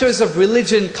inventors of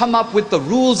religion come up with the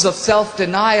rules of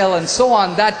self-denial and so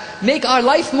on that make our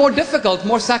life more difficult,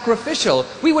 more sacrificial?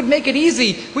 We would make it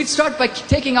easy. We'd start by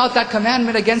taking out that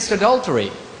commandment against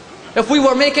adultery, if we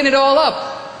were making it all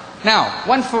up. Now,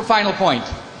 one final point.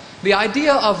 The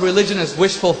idea of religion as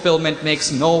wish fulfillment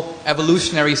makes no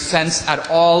evolutionary sense at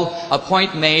all, a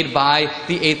point made by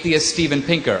the atheist Steven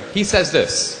Pinker. He says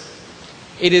this: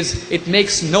 it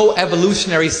makes no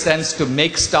evolutionary sense to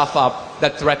make stuff up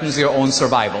that threatens your own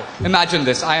survival. Imagine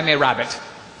this: I am a rabbit.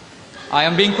 I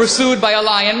am being pursued by a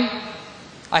lion.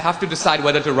 I have to decide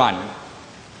whether to run.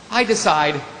 I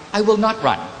decide I will not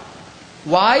run.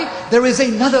 Why? There is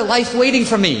another life waiting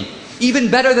for me,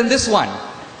 even better than this one.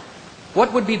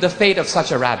 What would be the fate of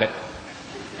such a rabbit?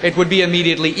 It would be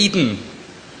immediately eaten.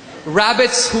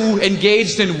 Rabbits who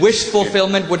engaged in wish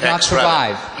fulfillment would not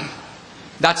survive.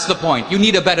 That's the point. You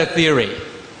need a better theory.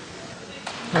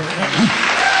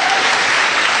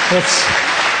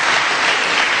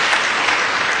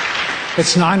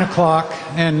 It's 9 o'clock,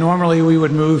 and normally we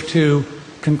would move to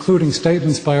concluding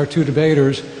statements by our two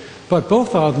debaters, but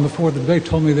both of them before the debate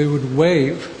told me they would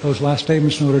waive those last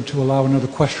statements in order to allow another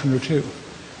question or two.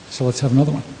 So let's have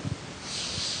another one.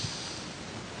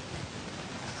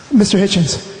 Mr.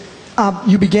 Hitchens,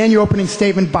 you began your opening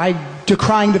statement by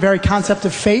decrying the very concept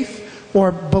of faith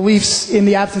or beliefs in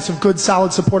the absence of good,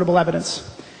 solid, supportable evidence.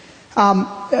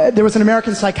 There was an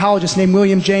American psychologist named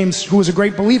William James who was a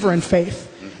great believer in faith.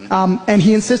 And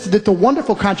he insisted that the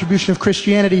wonderful contribution of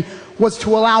Christianity was to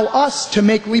allow us to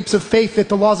make leaps of faith that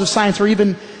the laws of science or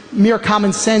even mere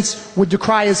common sense would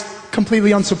decry as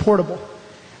completely unsupportable.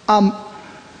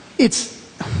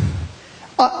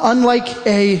 Unlike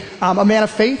a man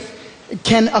of faith,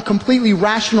 can a completely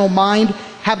rational mind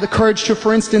have the courage to,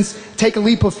 for instance, take a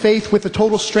leap of faith with a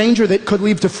total stranger that could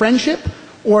lead to friendship,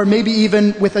 or maybe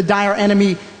even with a dire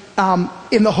enemy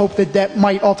in the hope that that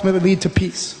might ultimately lead to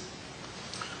peace?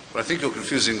 Well, I think you're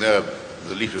confusing the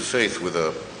leap of faith with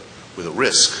a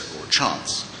risk or a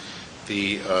chance.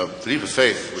 The leap of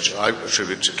faith, which I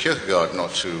attribute to Kierkegaard,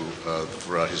 not to the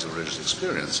varieties of religious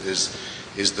experience, is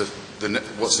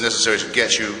what's necessary to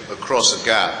get you across a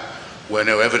gap where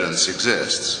no evidence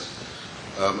exists,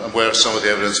 and where some of the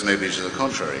evidence may be to the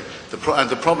contrary. And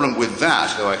the problem with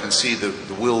that, though I can see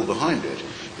the will behind it,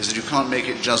 is that you can't make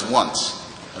it just once.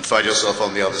 and find yourself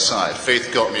on the other side.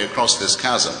 Faith got me across this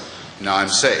chasm. Now I'm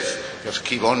safe. You have to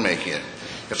keep on making it.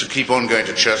 You have to keep on going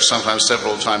to church, sometimes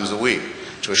several times a week,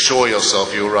 to assure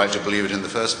yourself you're right to believe it in the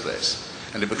first place.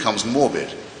 And it becomes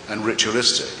morbid and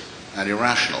ritualistic and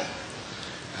irrational.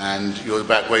 And you're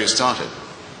back where you started,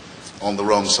 on the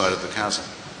wrong side of the chasm.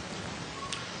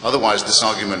 Otherwise, this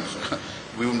argument,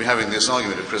 we wouldn't be having this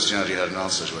argument if Christianity had an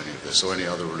answer to any of this, or any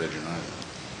other religion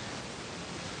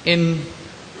either.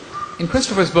 In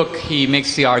Christopher's book, he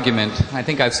makes the argument, I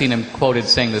think I've seen him quoted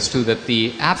saying this too, that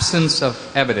the absence of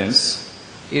evidence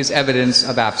is evidence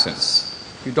of absence.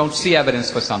 If you don't see evidence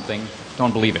for something,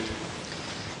 don't believe it.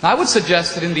 Now, I would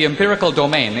suggest that in the empirical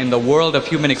domain, in the world of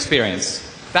human experience,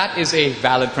 that is a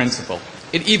valid principle.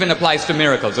 It even applies to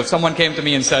miracles. If someone came to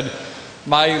me and said,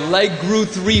 my leg grew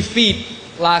 3 feet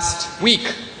last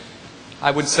week,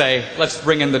 I would say, let's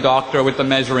bring in the doctor with the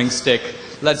measuring stick.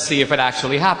 Let's see if it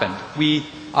actually happened. We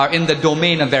are in the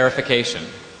domain of verification.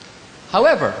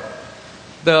 However,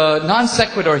 the non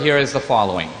sequitur here is the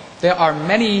following. There are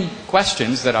many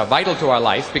questions that are vital to our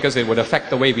life because it would affect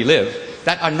the way we live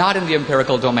that are not in the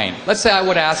empirical domain. Let's say I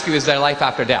would ask you, is there life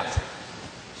after death?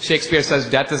 Shakespeare says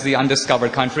death is the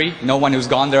undiscovered country. No one who's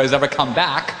gone there has ever come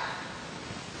back.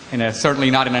 Certainly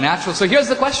not in a natural. So here's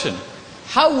the question.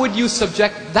 How would you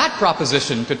subject that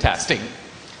proposition to testing?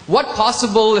 What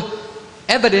possible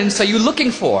evidence are you looking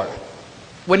for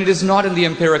when it is not in the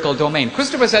empirical domain?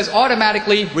 Christopher says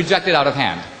automatically reject it out of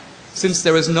hand, since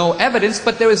there is no evidence,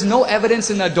 but there is no evidence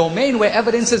in a domain where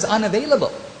evidence is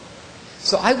unavailable.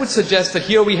 So I would suggest that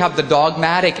here we have the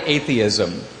dogmatic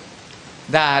atheism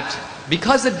that,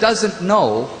 because it doesn't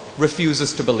know,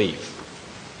 refuses to believe.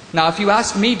 Now, if you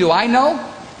ask me, do I know?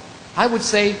 I would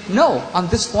say, no, on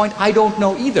this point I don't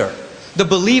know either. The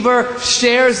believer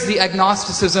shares the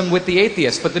agnosticism with the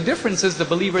atheist, but the difference is the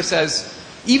believer says,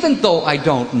 even though I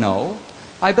don't know,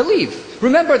 I believe.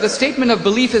 Remember, the statement of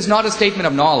belief is not a statement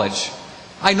of knowledge.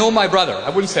 I know my brother. I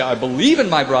wouldn't say I believe in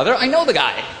my brother, I know the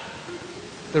guy.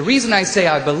 The reason I say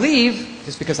I believe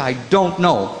is because I don't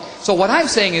know. So what I'm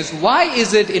saying is, why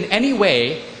is it in any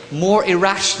way more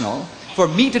irrational for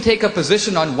me to take a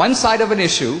position on one side of an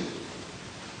issue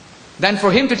than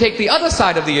for him to take the other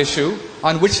side of the issue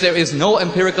on which there is no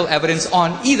empirical evidence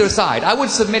on either side? I would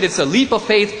submit it's a leap of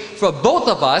faith for both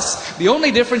of us. The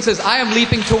only difference is I am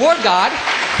leaping toward God,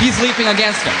 he's leaping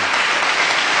against him.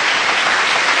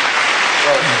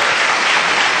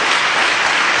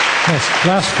 Yes,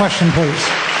 last question, please.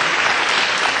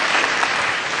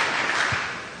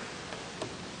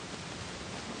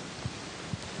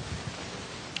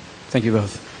 Thank you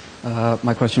both.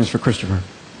 My question is for Christopher.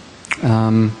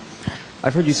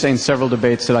 I've heard you say in several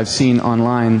debates that I've seen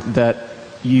online that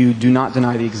you do not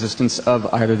deny the existence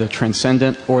of either the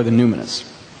transcendent or the numinous.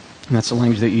 And that's the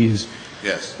language that you use.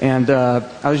 Yes. And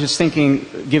I was just thinking,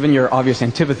 given your obvious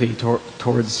antipathy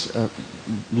towards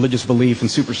religious belief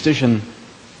and superstition,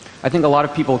 I think a lot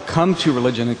of people come to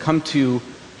religion and come to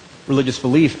religious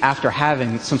belief after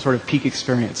having some sort of peak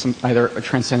experience, either a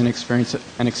transcendent experience,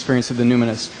 an experience of the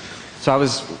numinous. So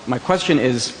my question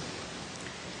is,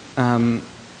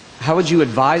 how would you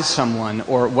advise someone,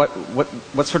 or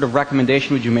what sort of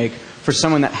recommendation would you make for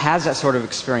someone that has that sort of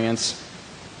experience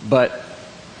but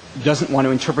doesn't want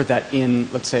to interpret that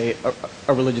in, let's say,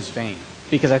 a religious vein?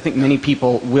 Because I think many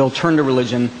people will turn to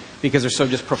religion because they're so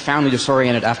just profoundly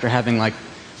disoriented after having like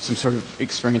some sort of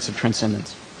experience of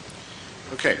transcendence.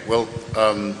 Okay, well,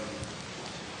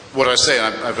 what I say,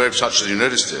 I'm very touched that you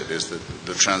noticed it, is that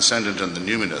the transcendent and the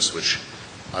numinous, which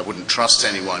I wouldn't trust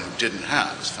anyone who didn't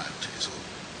have as faculties,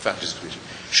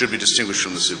 should be distinguished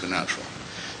from the supernatural.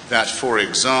 That, for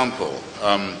example,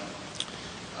 I'm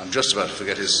just about to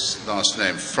forget his last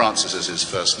name. Francis is his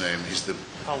first name. He's the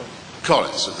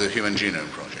Collins of the Human Genome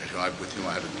Project, with whom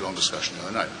I had a long discussion the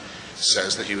other night,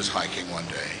 says that he was hiking one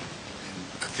day,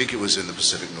 I think it was in the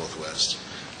Pacific Northwest,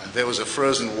 and there was a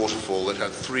frozen waterfall that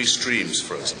had 3 streams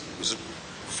frozen. It was a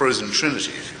frozen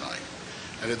trinity, if you like.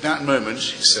 And at that moment,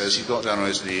 he says, he got down on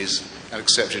his knees and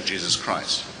accepted Jesus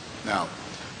Christ. Now,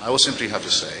 I will simply have to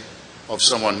say, of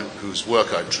someone whose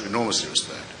work I enormously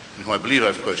respect, and who I believe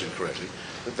I've quoted correctly,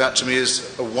 that to me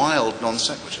is a wild non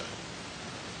sequitur.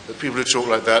 That people who talk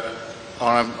like that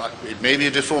are, it may be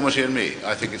a deformity in me,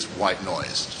 I think it's white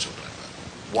noise to talk like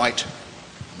that. White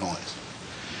noise.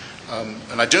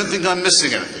 And I don't think I'm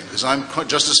missing anything, because I'm quite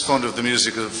just as fond of the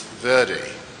music of Verdi,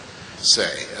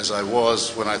 say, as I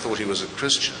was when I thought he was a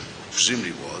Christian,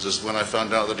 presumably was, as when I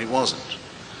found out that he wasn't.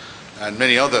 And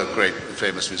many other great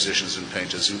famous musicians and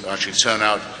painters who actually turn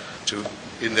out to,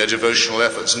 in their devotional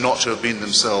efforts, not to have been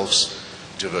themselves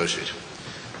devoted.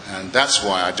 And that's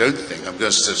why I don't think, I'm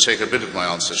going to take a bit of my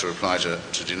answer to reply to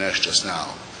Dinesh just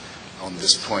now on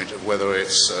this point of whether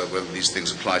these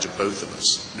things apply to both of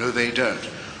us. No, they don't.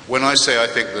 When I say I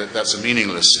think that that's a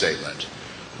meaningless statement,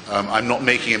 I'm not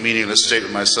making a meaningless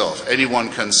statement myself. Anyone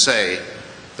can say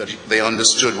that they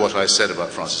understood what I said about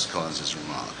Francis Collins's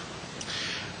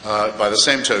remark. By the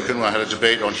same token, I had a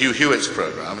debate on Hugh Hewitt's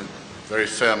program, a very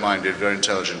fair-minded, very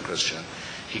intelligent Christian.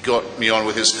 He got me on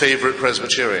with his favorite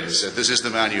Presbyterian. He said, "This is the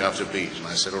man you have to beat." And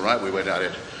I said, "All right," we went at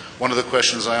it. One of the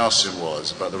questions I asked him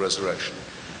was about the resurrection.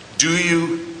 Do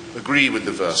you agree with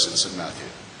the verse in St. Matthew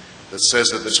that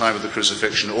says that at the time of the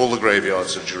crucifixion, all the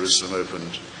graveyards of Jerusalem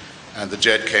opened, and the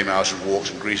dead came out and walked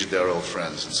and greeted their old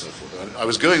friends and so forth? And I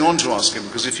was going on to ask him,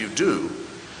 because if you do,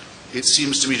 it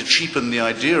seems to me to cheapen the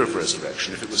idea of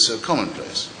resurrection if it was so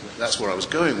commonplace. That's where I was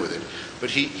going with it. But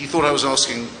he thought I was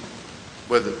asking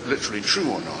whether literally true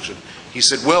or not. And he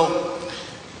said, well,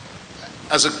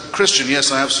 as a Christian,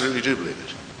 yes, I absolutely do believe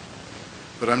it.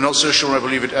 But I'm not so sure I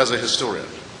believe it as a historian.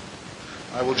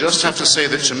 I will just have to say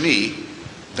that to me,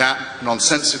 that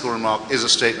nonsensical remark is a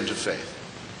statement of faith.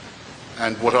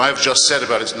 And what I've just said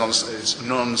about its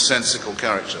nonsensical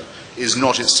character is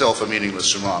not itself a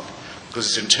meaningless remark, because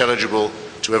it's intelligible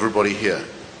to everybody here.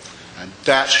 And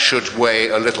that should weigh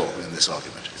a little in this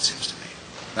argument, it seems to me.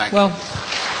 Thank you.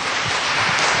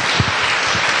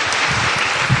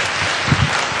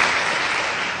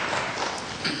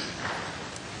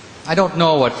 I don't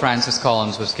know what Francis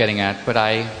Collins was getting at, but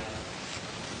I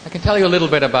can tell you a little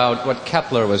bit about what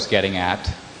Kepler was getting at.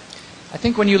 I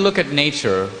think when you look at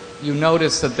nature, you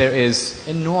notice that there is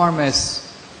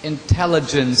enormous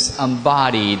intelligence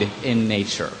embodied in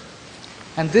nature.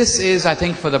 And this is, I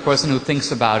think, for the person who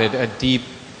thinks about it, a deep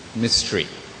mystery.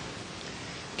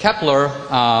 Kepler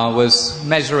was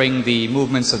measuring the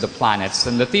movements of the planets,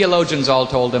 and the theologians all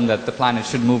told him that the planets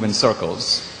should move in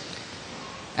circles.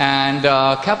 And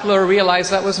Kepler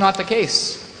realized that was not the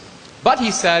case. But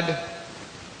he said,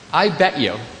 I bet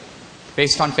you,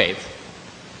 based on faith,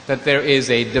 that there is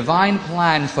a divine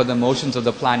plan for the motions of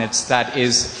the planets that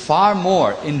is far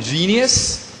more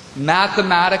ingenious,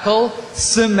 mathematical,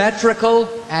 symmetrical,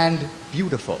 and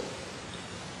beautiful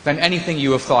than anything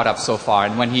you have thought up so far.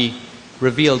 And when he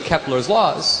revealed Kepler's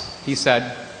laws, he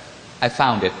said, I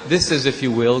found it. This is, if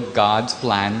you will, God's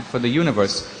plan for the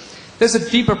universe. There's a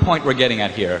deeper point we're getting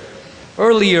at here.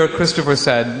 Earlier, Christopher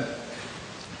said,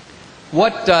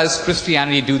 what does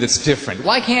Christianity do that's different?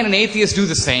 Why can't an atheist do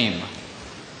the same?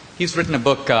 He's written a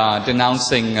book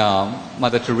denouncing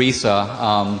Mother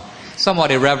Teresa,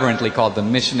 somewhat irreverently called The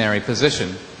Missionary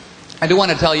Position. I do want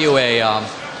to tell you a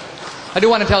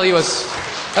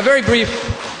very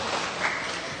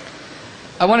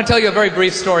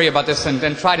brief story about this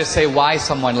and try to say why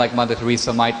someone like Mother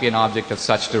Teresa might be an object of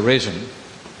such derision.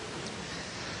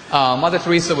 Mother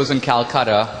Teresa was in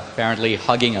Calcutta, apparently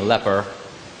hugging a leper,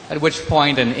 at which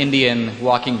point an Indian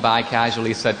walking by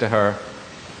casually said to her,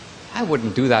 I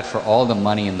wouldn't do that for all the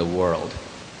money in the world.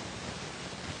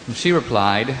 And she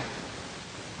replied,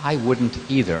 I wouldn't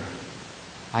either.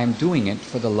 I am doing it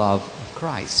for the love of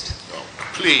Christ. Oh,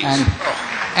 please. And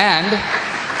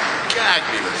gag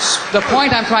me with this. The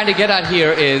point I'm trying to get at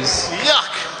here is,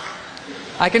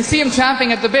 yuck! I can see him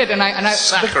champing at the bit,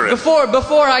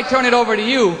 before I turn it over to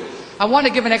you, I want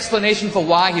to give an explanation for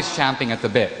why he's champing at the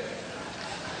bit.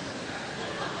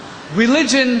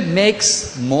 Religion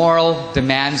makes moral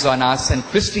demands on us, and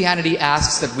Christianity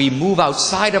asks that we move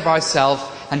outside of ourselves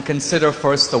and consider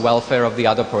first the welfare of the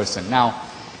other person. Now,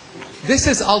 this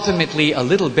is ultimately a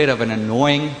little bit of an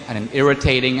annoying and an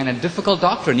irritating and a difficult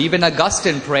doctrine. Even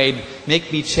Augustine prayed,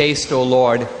 make me chaste, O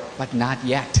Lord, but not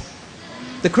yet.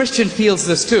 The Christian feels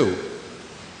this too.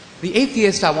 The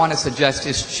atheist, I want to suggest,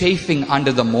 is chafing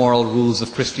under the moral rules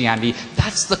of Christianity.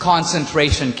 That's the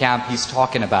concentration camp he's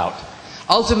talking about.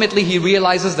 Ultimately, he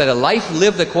realizes that a life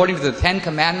lived according to the 10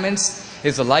 Commandments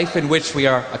is a life in which we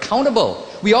are accountable.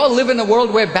 We all live in a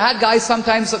world where bad guys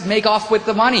sometimes make off with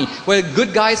the money, where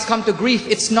good guys come to grief.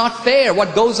 It's not fair.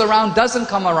 What goes around doesn't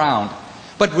come around.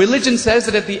 But religion says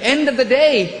that at the end of the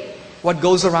day, what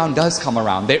goes around does come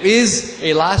around. There is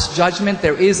a last judgment.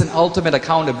 There is an ultimate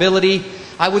accountability.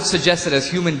 I would suggest that as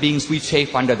human beings, we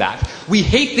chafe under that. We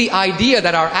hate the idea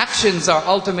that our actions are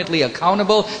ultimately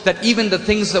accountable, that even the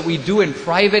things that we do in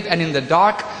private and in the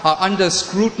dark are under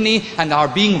scrutiny and are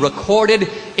being recorded.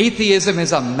 Atheism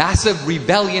is a massive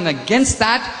rebellion against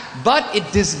that, but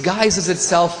it disguises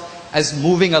itself as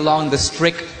moving along the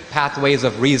strict pathways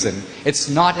of reason. It's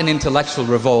not an intellectual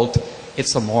revolt,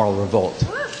 it's a moral revolt.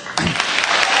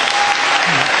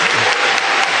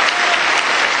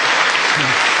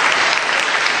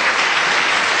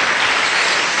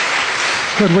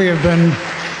 Good.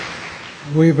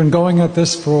 We've been going at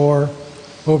this for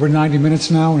over 90 minutes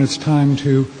now, and it's time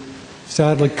to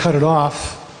sadly cut it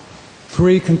off.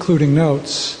 3 concluding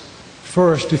notes.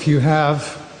 First, if you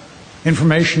have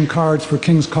information cards for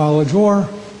King's College or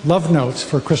love notes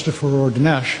for Christopher or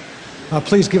Dinesh,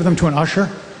 please give them to an usher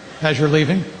as you're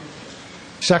leaving.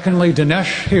 Secondly,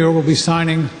 Dinesh here will be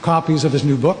signing copies of his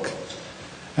new book.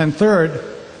 And third,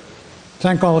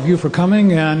 thank all of you for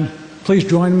coming, and please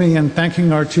join me in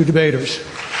thanking our 2 debaters.